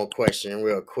you one more question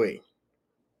real quick.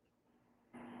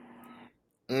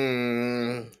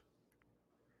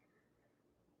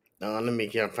 Let me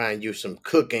find you some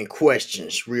cooking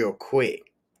questions real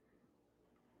quick.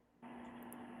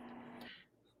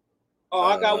 Oh,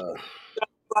 I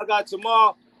got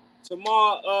tomorrow.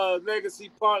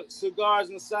 Legacy Park Cigars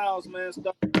and Sounds, man.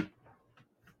 Stuff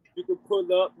you can pull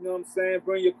up. You know what I'm saying?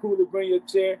 Bring your cooler, bring your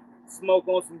chair, smoke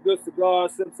on some good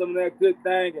cigars, sip some of that good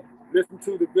thing, and listen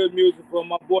to the good music from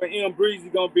my boy M Breezy.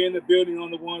 Gonna be in the building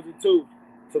on the ones and twos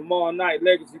tomorrow night,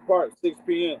 Legacy Park, 6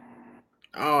 p.m.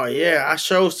 Oh yeah, I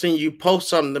sure seen you post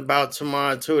something about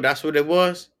tomorrow too. That's what it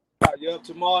was. Yep,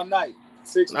 tomorrow night,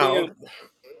 6 Oh p.m.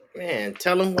 man,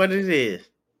 tell them what it is.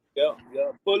 Yep.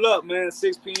 Pull up, man,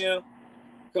 6 p.m.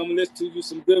 Come and listen to you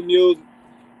some good music.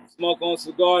 Smoke on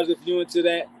cigars if you into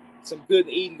that. Some good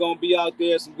eating gonna be out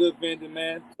there. Some good vending,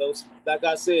 man. So, like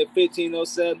I said,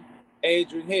 1507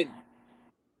 Adrian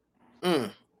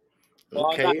Hinton.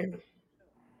 Okay.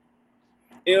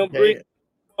 M Breezy,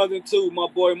 1 and 2. My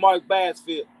boy Mark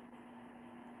Bassfield.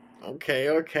 Okay.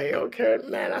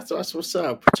 Man, that's what's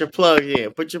up. Put your plugs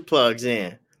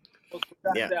in.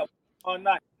 Yeah. That all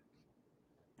night.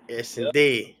 Yes,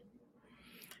 indeed.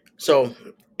 So,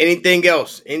 anything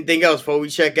else? Anything else before we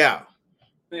check out?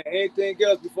 Man, anything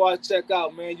else before I check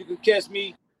out, man? You can catch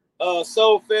me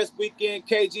Soul Fest weekend,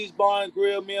 KG's Bar and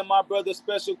Grill. Me and my brother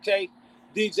Special K,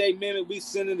 DJ Mimic, we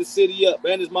sending the city up.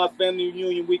 And it's my family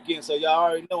reunion weekend, so y'all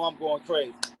already know I'm going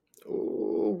crazy.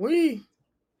 Ooh, wee.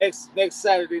 Next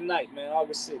Saturday night, man,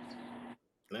 August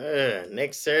 6th.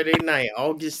 Next Saturday night,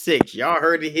 August 6th. Y'all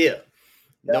heard it here.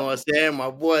 You know what I'm saying? My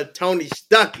boy Tony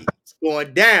Stuckey. It's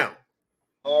going down.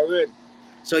 Already.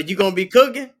 So you gonna be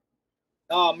cooking?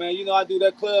 Oh man, you know I do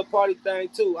that club party thing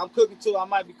too. I'm cooking too. I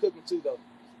might be cooking too though.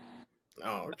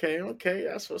 Oh, okay.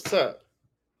 That's what's up.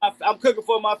 I'm cooking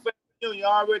for my family reunion. You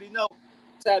already know.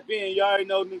 Tap in. You already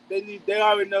know they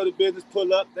already know the business.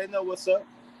 Pull up. They know what's up.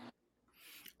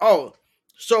 Oh,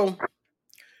 so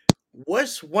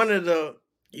what's one of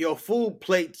your food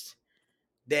plates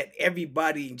that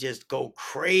everybody just go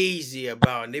crazy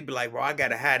about, and they be like, "Bro, I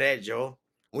gotta have that, Joe."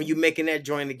 When you making that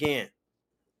joint again?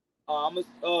 I'm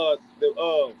gonna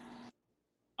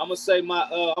say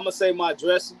my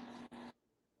dressing.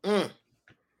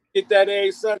 Get that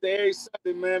every Sunday,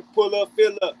 man. Pull up,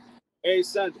 fill up, every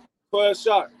Sunday. 12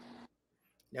 sharp.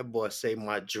 That boy say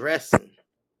my dressing.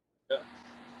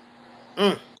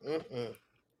 Yeah.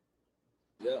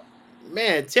 Yeah.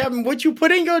 Man, tell me what you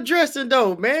put in your dressing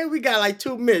though, man. We got like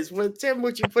 2 minutes. Well, tell me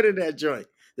what you put in that joint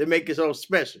that make it so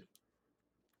special.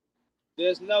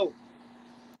 Just know.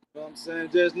 You know what I'm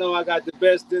saying? Just know I got the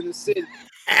best in the city.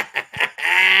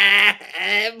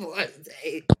 Boy,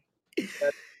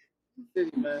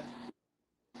 city, man.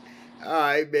 All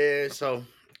right, man. So,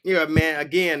 yeah, man.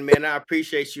 Again, man, I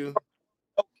appreciate you.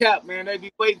 No cap, man. They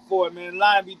be waiting for it, man.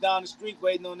 Line be down the street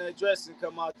waiting on that dressing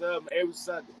come out there every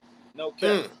Sunday. No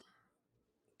cap.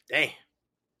 Damn,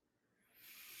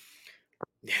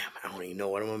 I don't even know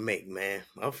what I'm gonna make, man.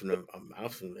 I'm finna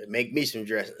make me some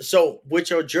dressing. So, with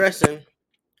your dressing,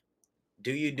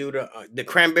 do you do the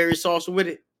cranberry sauce with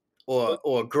it,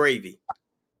 or gravy?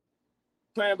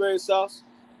 Cranberry sauce.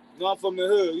 You know, I'm from the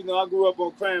hood. You know, I grew up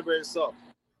on cranberry sauce.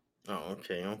 Oh,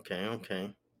 okay.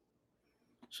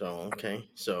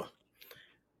 So,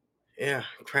 yeah,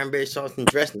 cranberry sauce and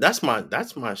dressing. That's my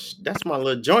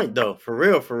little joint though. For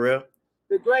real.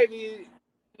 The gravy,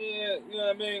 yeah, you know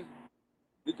what I mean.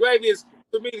 The gravy is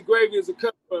a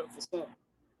cover for something.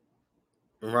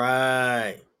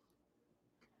 Right.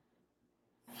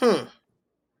 I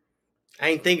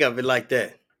ain't think of it like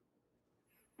that.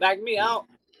 Like me, I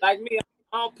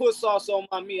don't put sauce on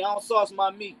my meat. I don't sauce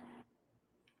my meat.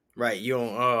 Right. You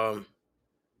don't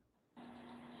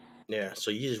yeah,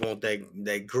 so you just want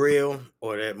that grill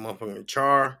or that motherfucking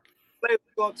char. Flavors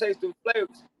gonna taste the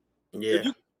flavors. Yeah. If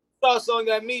you put sauce on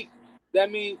that meat,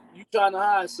 that means you trying to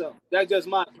hide something. That's just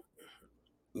my.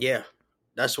 Yeah.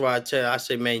 That's why I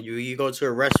say, man, you go to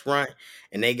a restaurant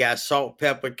and they got salt,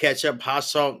 pepper, ketchup, hot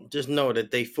salt, just know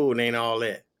that they food ain't all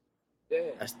that.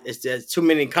 Yeah. It's there's too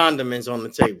many condiments on the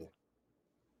table.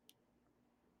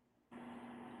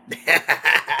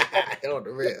 On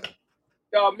the real.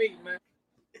 Y'all meat, man.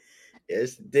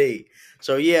 Yes, indeed.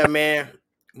 So yeah, man,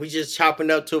 we just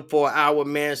chopping up for an hour,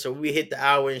 man. So we hit the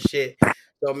hour and shit.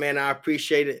 So man, I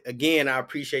appreciate it. Again, I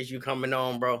appreciate you coming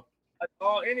on, bro.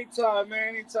 Oh, anytime,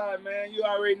 man. You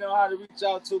already know how to reach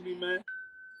out to me, man.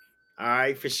 All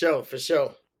right, for sure.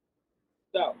 So.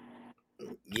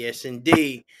 Yes,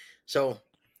 indeed. So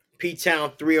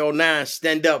P-Town 309,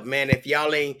 stand up, man. If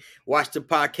y'all ain't watched the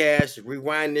podcast,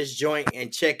 rewind this joint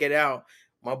and check it out.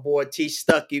 My boy T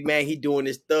Stuckey, man, he doing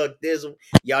his thug thizzle.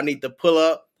 Y'all need to pull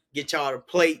up, get y'all the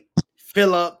plate,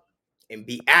 fill up, and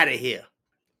be out of here.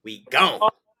 We gone.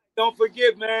 Don't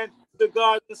forget, man,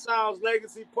 Cigars and Sounds,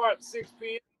 Legacy Park, 6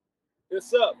 p.m.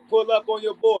 It's up. Pull up on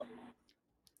your boy.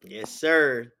 Yes,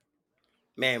 sir.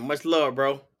 Man, much love,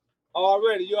 bro.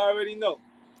 You already know.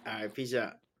 All right, peace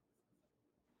out.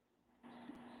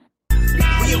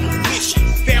 We on the mission,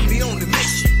 family on the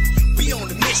mission. We on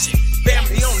the mission,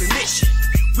 family on the mission.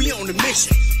 We on the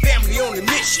mission, family on the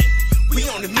mission. We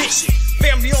on the mission,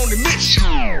 family on the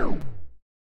mission.